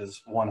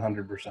voltages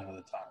 100% of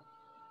the time,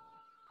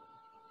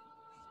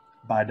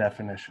 by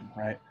definition,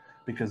 right?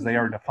 Because they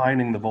are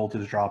defining the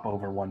voltage drop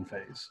over one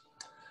phase.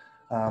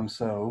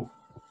 So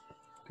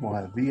we'll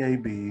have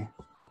VAB,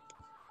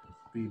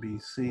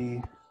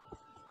 VBC,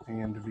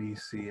 and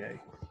VCA.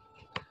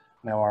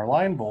 Now our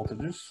line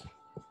voltages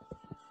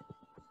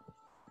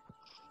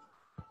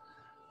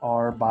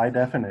are, by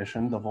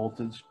definition, the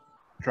voltage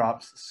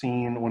drops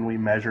seen when we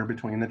measure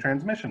between the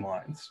transmission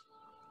lines.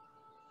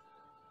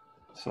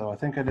 So I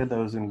think I did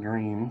those in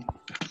green.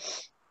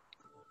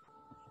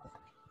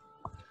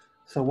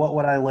 So what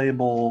would I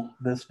label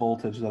this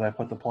voltage that I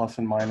put the plus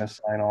and minus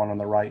sign on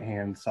the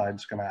right-hand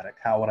side schematic?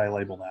 How would I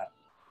label that?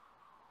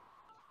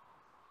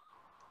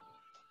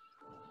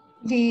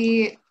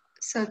 V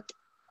sub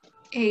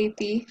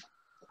AB.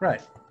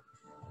 Right.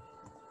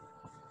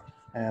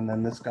 And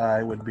then this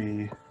guy would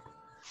be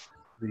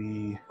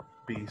the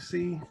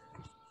BC,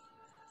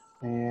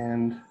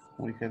 and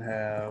we could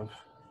have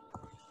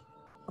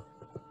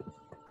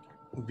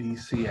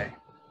VCA.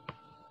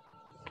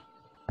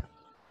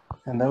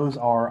 And those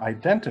are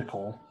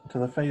identical to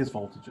the phase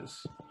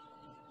voltages.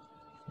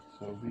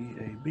 So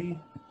VAB,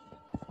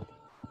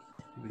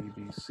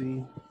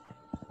 VBC,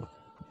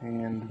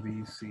 and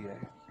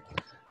VCA.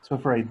 So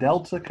for a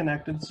delta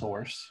connected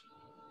source,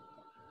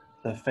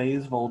 the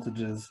phase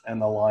voltages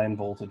and the line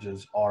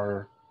voltages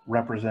are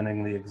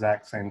representing the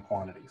exact same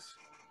quantities.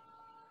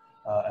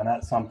 And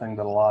that's something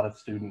that a lot of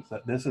students,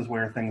 that this is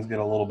where things get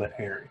a little bit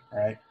hairy,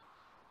 right?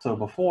 So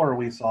before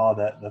we saw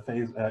that the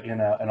phase in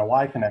a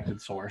Y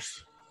connected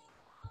source,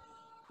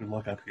 we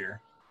look up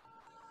here,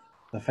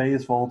 the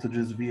phase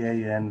voltages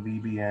VAN,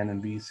 VBN,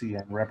 and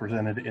VCN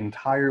represented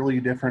entirely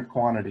different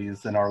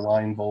quantities than our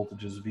line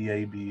voltages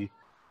VAB,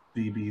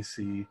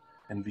 VBC,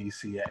 and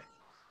VCA.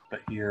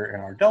 But here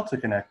in our delta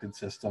connected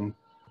system,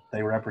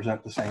 they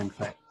represent the same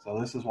thing. So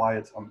this is why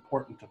it's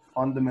important to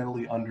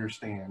fundamentally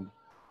understand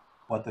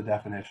what the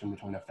definition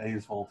between a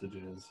phase voltage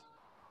is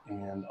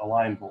and a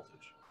line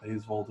voltage.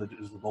 Phase voltage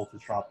is the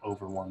voltage drop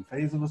over one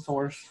phase of a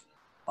source.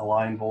 A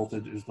line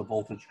voltage is the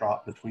voltage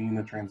drop between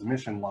the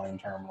transmission line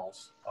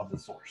terminals of the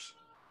source.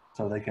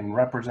 So they can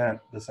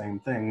represent the same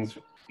things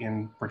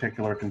in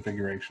particular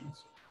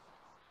configurations.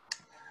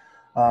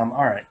 All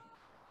right,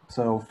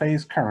 so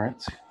phase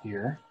currents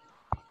here.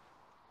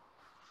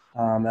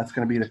 That's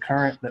going to be the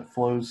current that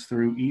flows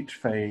through each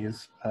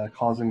phase,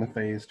 causing the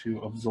phase to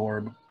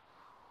absorb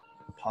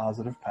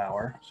positive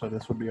power. So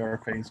this would be our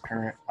phase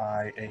current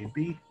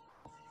IAB.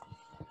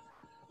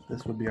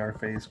 This would be our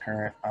phase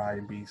current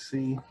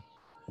IBC.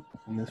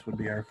 And this would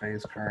be our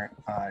phase current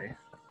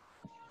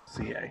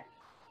ICA.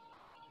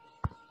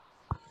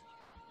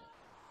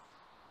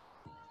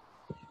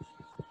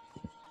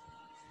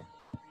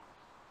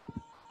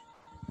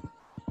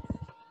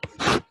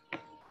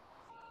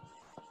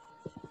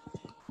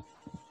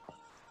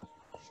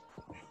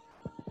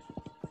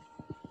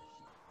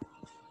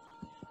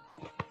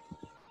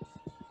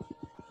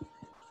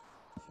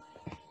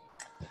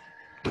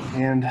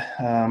 And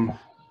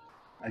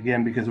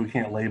again, because we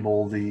can't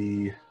label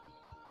the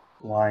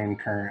line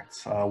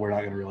currents, we're not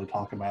going to really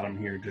talk about them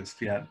here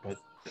just yet, but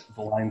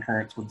the line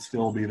currents would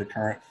still be the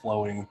current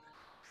flowing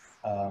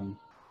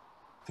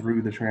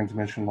through the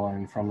transmission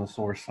line from the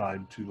source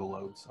side to the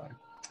load side.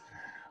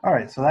 All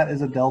right, so that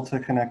is a delta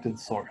connected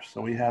source.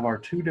 So we have our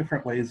two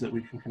different ways that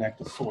we can connect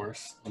a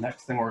source. The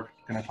next thing we're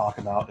going to talk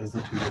about is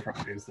the two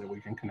different ways that we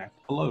can connect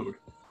a load.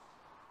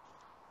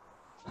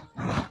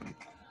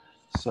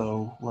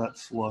 So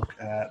let's look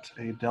at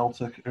a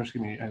delta, or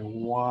excuse me, a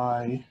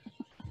Y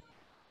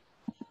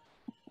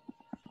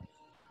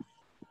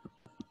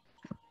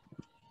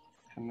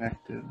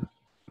connected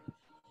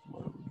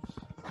loads.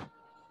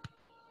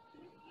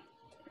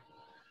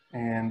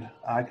 And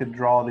I could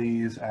draw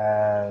these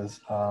as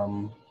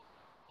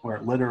where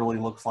it literally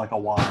looks like a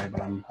Y,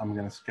 but I'm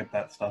going to skip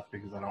that stuff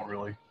because I don't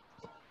really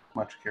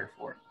much care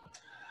for it.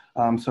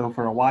 So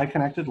for a Y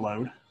connected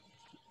load,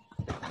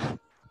 it's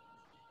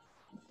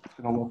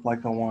going to look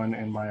like the one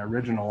in my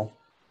original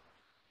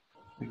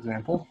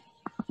example.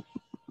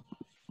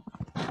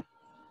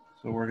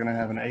 So we're going to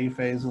have an A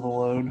phase of the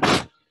load,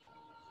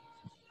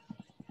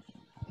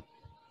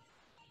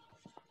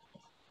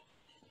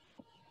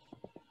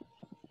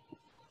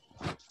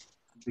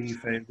 B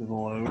phase of the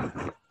load,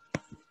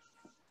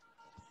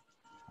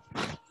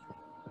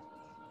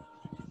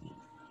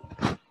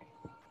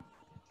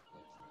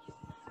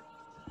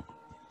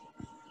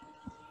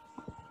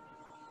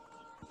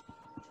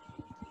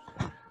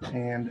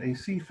 and a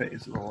C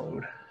phase of the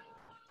load,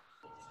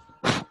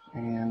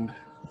 and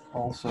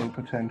also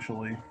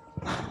potentially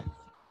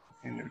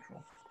a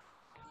neutral.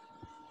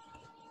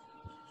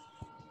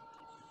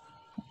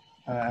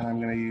 And I'm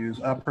going to use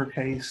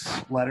uppercase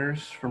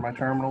letters for my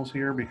terminals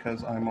here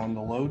because I'm on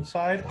the load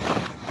side.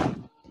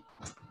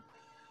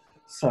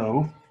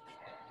 So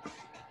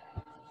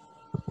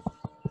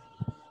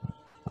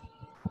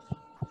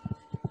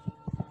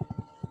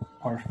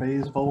our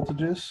phase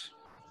voltages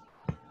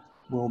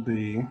will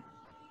be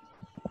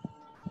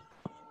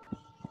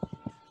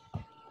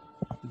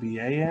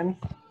VAN,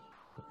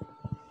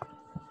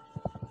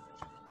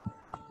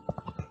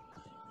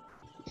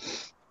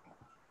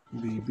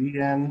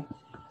 VBN,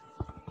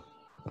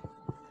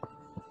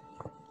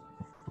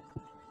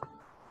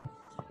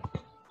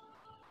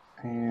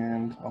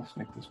 and I'll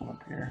sneak this one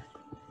up here,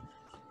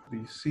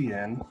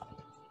 VCN.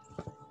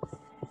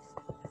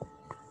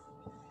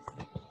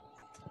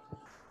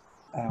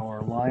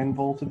 Our line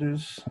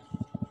voltages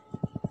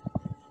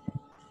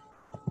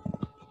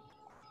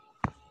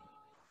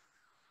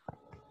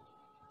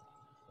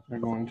are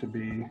going to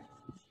be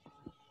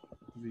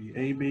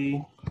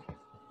VAB,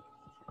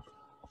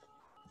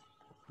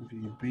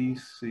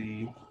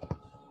 VBC,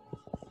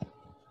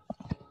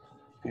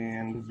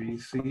 and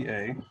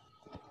VCA.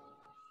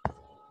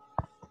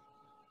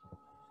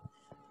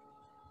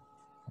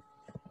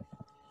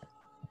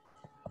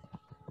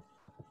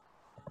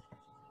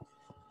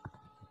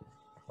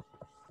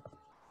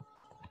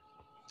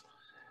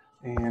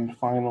 And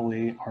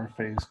finally, our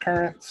phase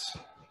currents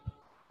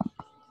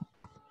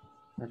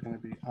are going to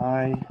be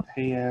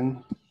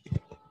IAN,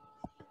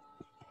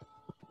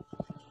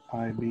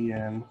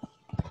 IBN,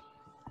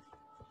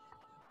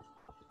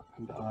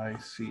 and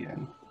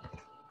ICN.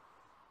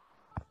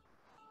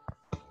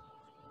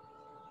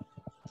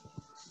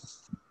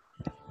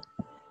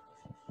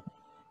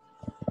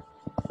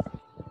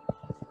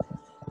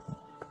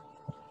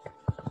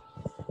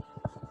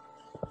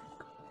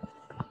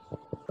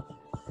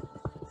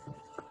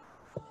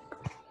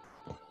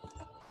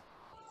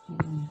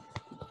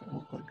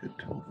 Look like good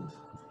tools.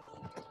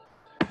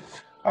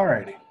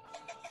 Alrighty,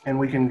 and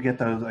we can get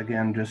those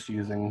again just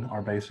using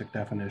our basic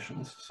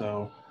definitions.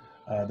 So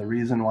the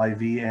reason why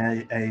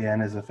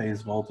VAN is a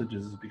phase voltage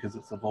is because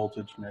it's a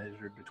voltage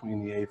measured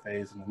between the A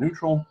phase and the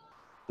neutral.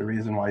 The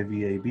reason why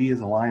VAB is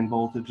a line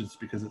voltage is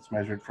because it's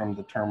measured from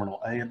the terminal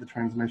A of the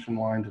transmission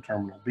line to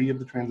terminal B of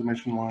the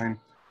transmission line.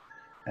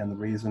 And the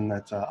reason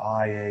that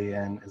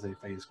IAN is a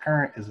phase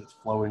current is it's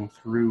flowing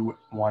through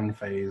one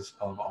phase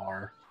of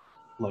our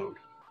load.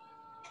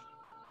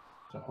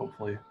 So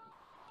hopefully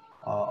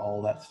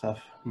all that stuff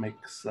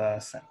makes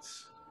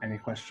sense. Any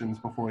questions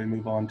before we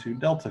move on to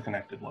delta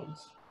connected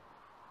loads?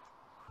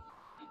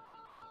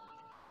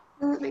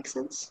 No, that makes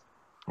sense.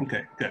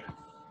 Okay, good.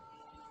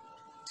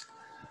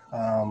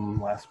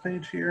 Last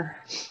page here.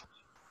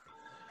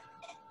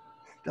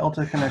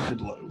 Delta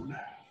connected load.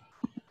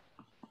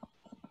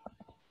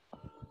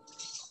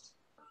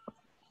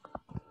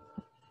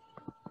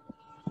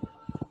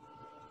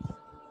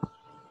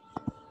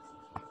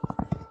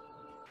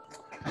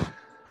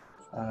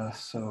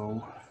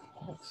 So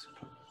let's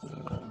put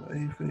the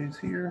A phase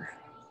here.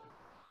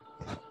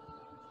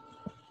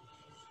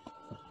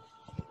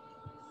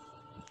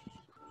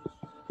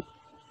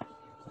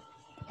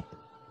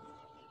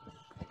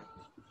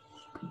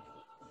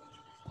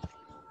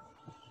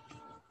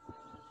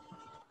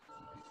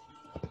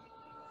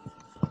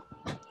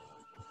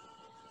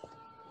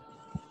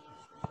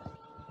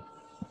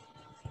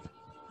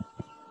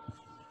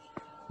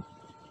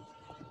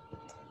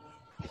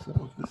 So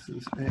if this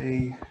is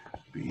A,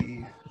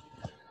 B,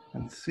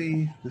 and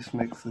C, this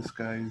makes this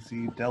guy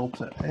Z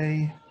delta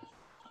A,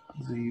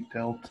 Z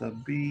delta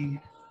B,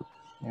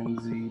 and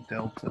Z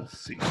delta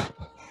C.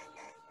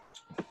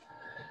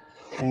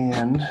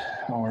 And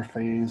our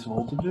phase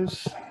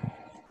voltages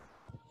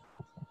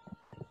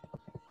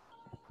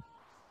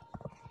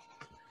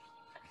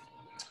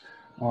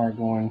are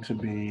going to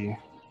be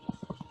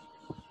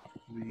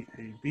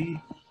VAB,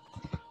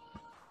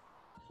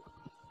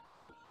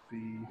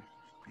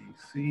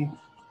 VBC,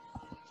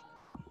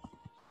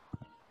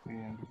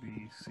 and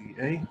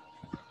VCA.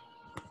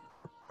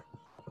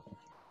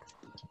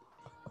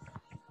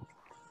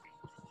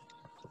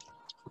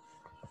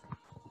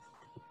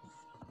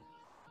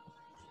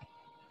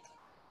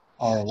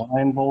 Our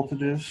line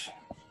voltages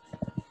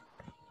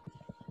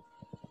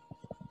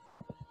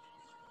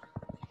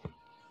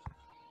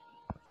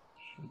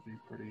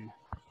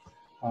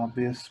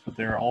obvious, but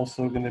there are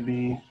also going to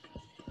be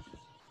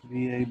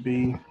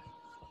VAB,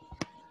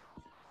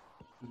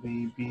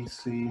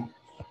 VBC,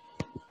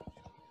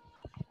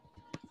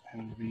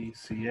 and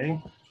VCA.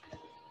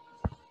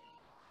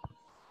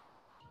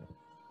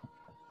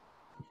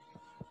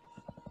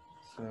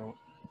 So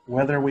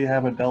whether we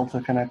have a delta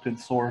connected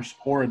source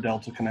or a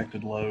delta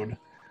connected load,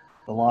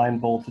 the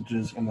line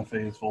voltages and the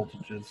phase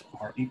voltages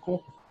are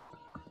equal.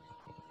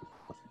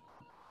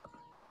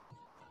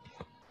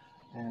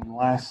 And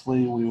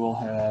lastly, we will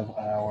have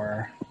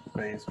our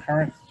phase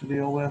currents to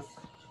deal with.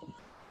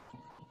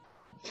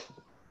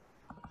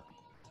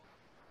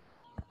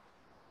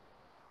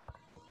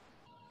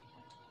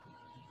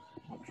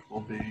 Which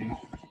will be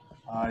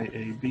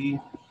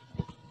IAB,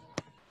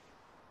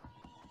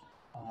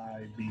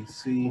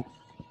 IBC,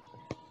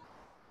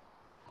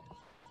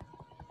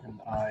 and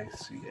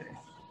ICA.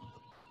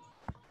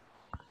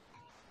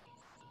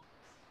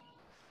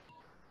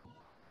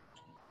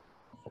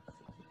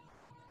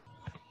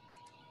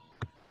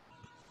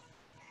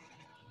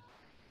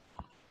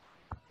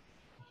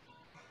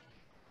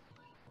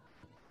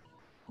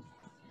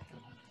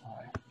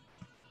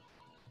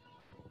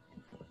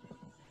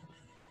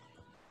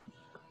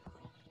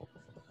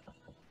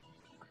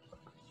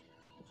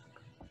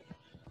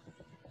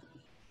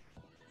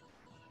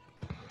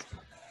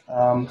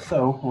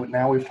 So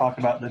now we've talked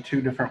about the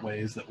two different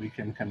ways that we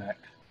can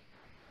connect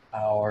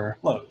our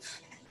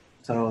loads.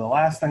 So the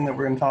last thing that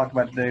we're going to talk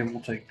about today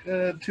will take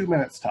 2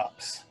 minutes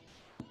tops.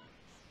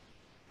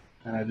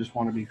 And I just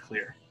want to be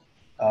clear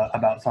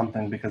about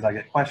something because I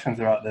get questions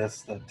about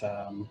this that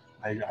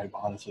I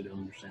honestly don't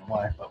understand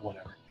why, but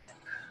whatever.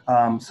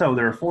 So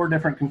there are 4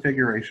 different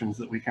configurations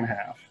that we can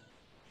have.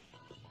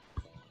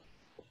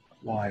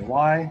 Y,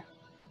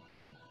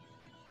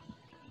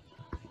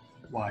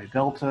 Y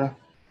delta,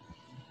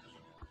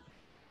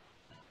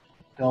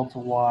 delta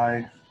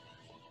Y,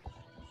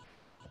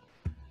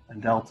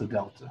 and delta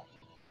delta.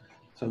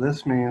 So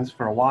this means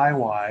for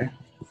YY,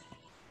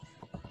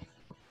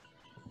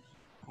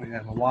 we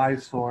have a Y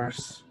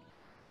source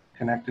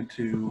connected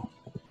to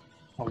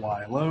a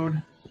Y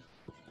load.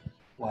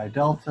 Y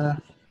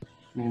delta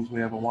means we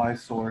have a Y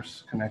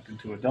source connected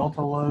to a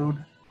delta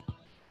load.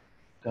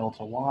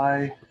 Delta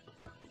Y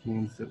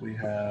means that we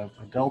have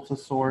a delta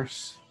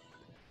source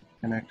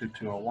connected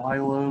to a Y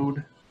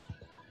load.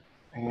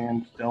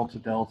 And delta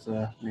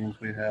delta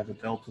means we have a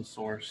delta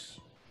source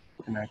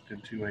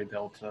connected to a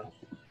delta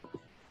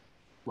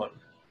load.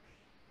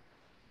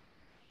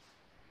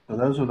 So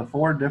those are the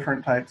 4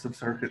 different types of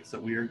circuits that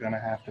we are going to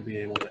have to be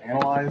able to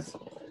analyze.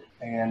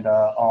 And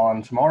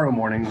on tomorrow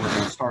morning, we're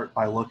going to start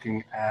by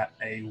looking at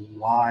a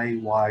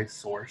YY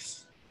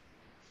source.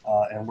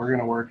 And we're going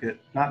to work it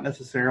not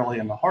necessarily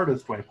in the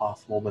hardest way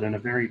possible, but in a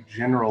very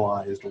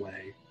generalized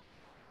way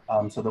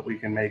so that we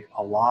can make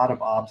a lot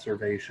of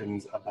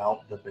observations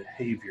about the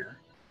behavior.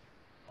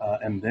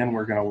 And then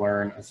we're going to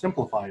learn a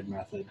simplified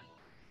method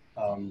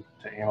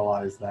to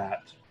analyze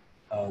that,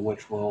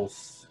 which will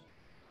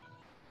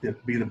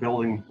be the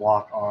building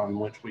block on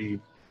which we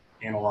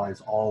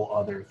analyze all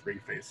other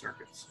 3-phase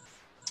circuits.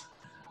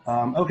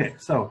 Okay,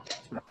 so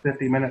it's about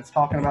 50 minutes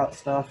talking about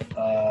stuff.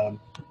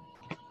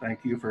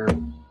 Thank you for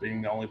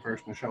being the only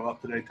person to show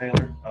up today,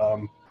 Taylor.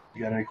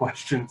 You got any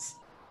questions?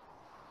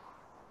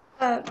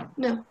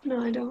 No,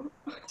 I don't.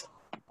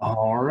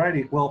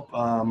 Alrighty, well,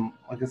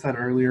 like I said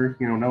earlier,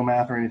 no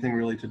math or anything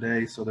really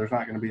today, so there's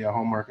not going to be a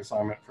homework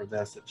assignment for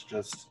this. It's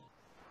just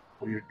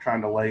we're trying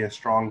to lay a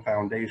strong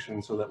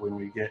foundation so that when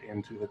we get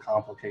into the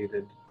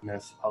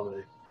complicatedness of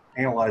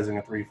analyzing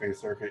a 3-phase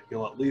circuit,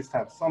 you'll at least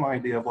have some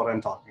idea of what I'm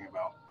talking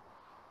about.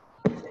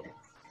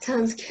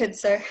 Sounds good,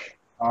 sir.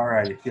 All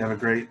righty. You have a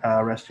great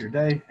rest of your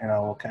day, and I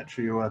will catch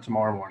you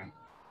tomorrow morning.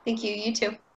 Thank you. You too.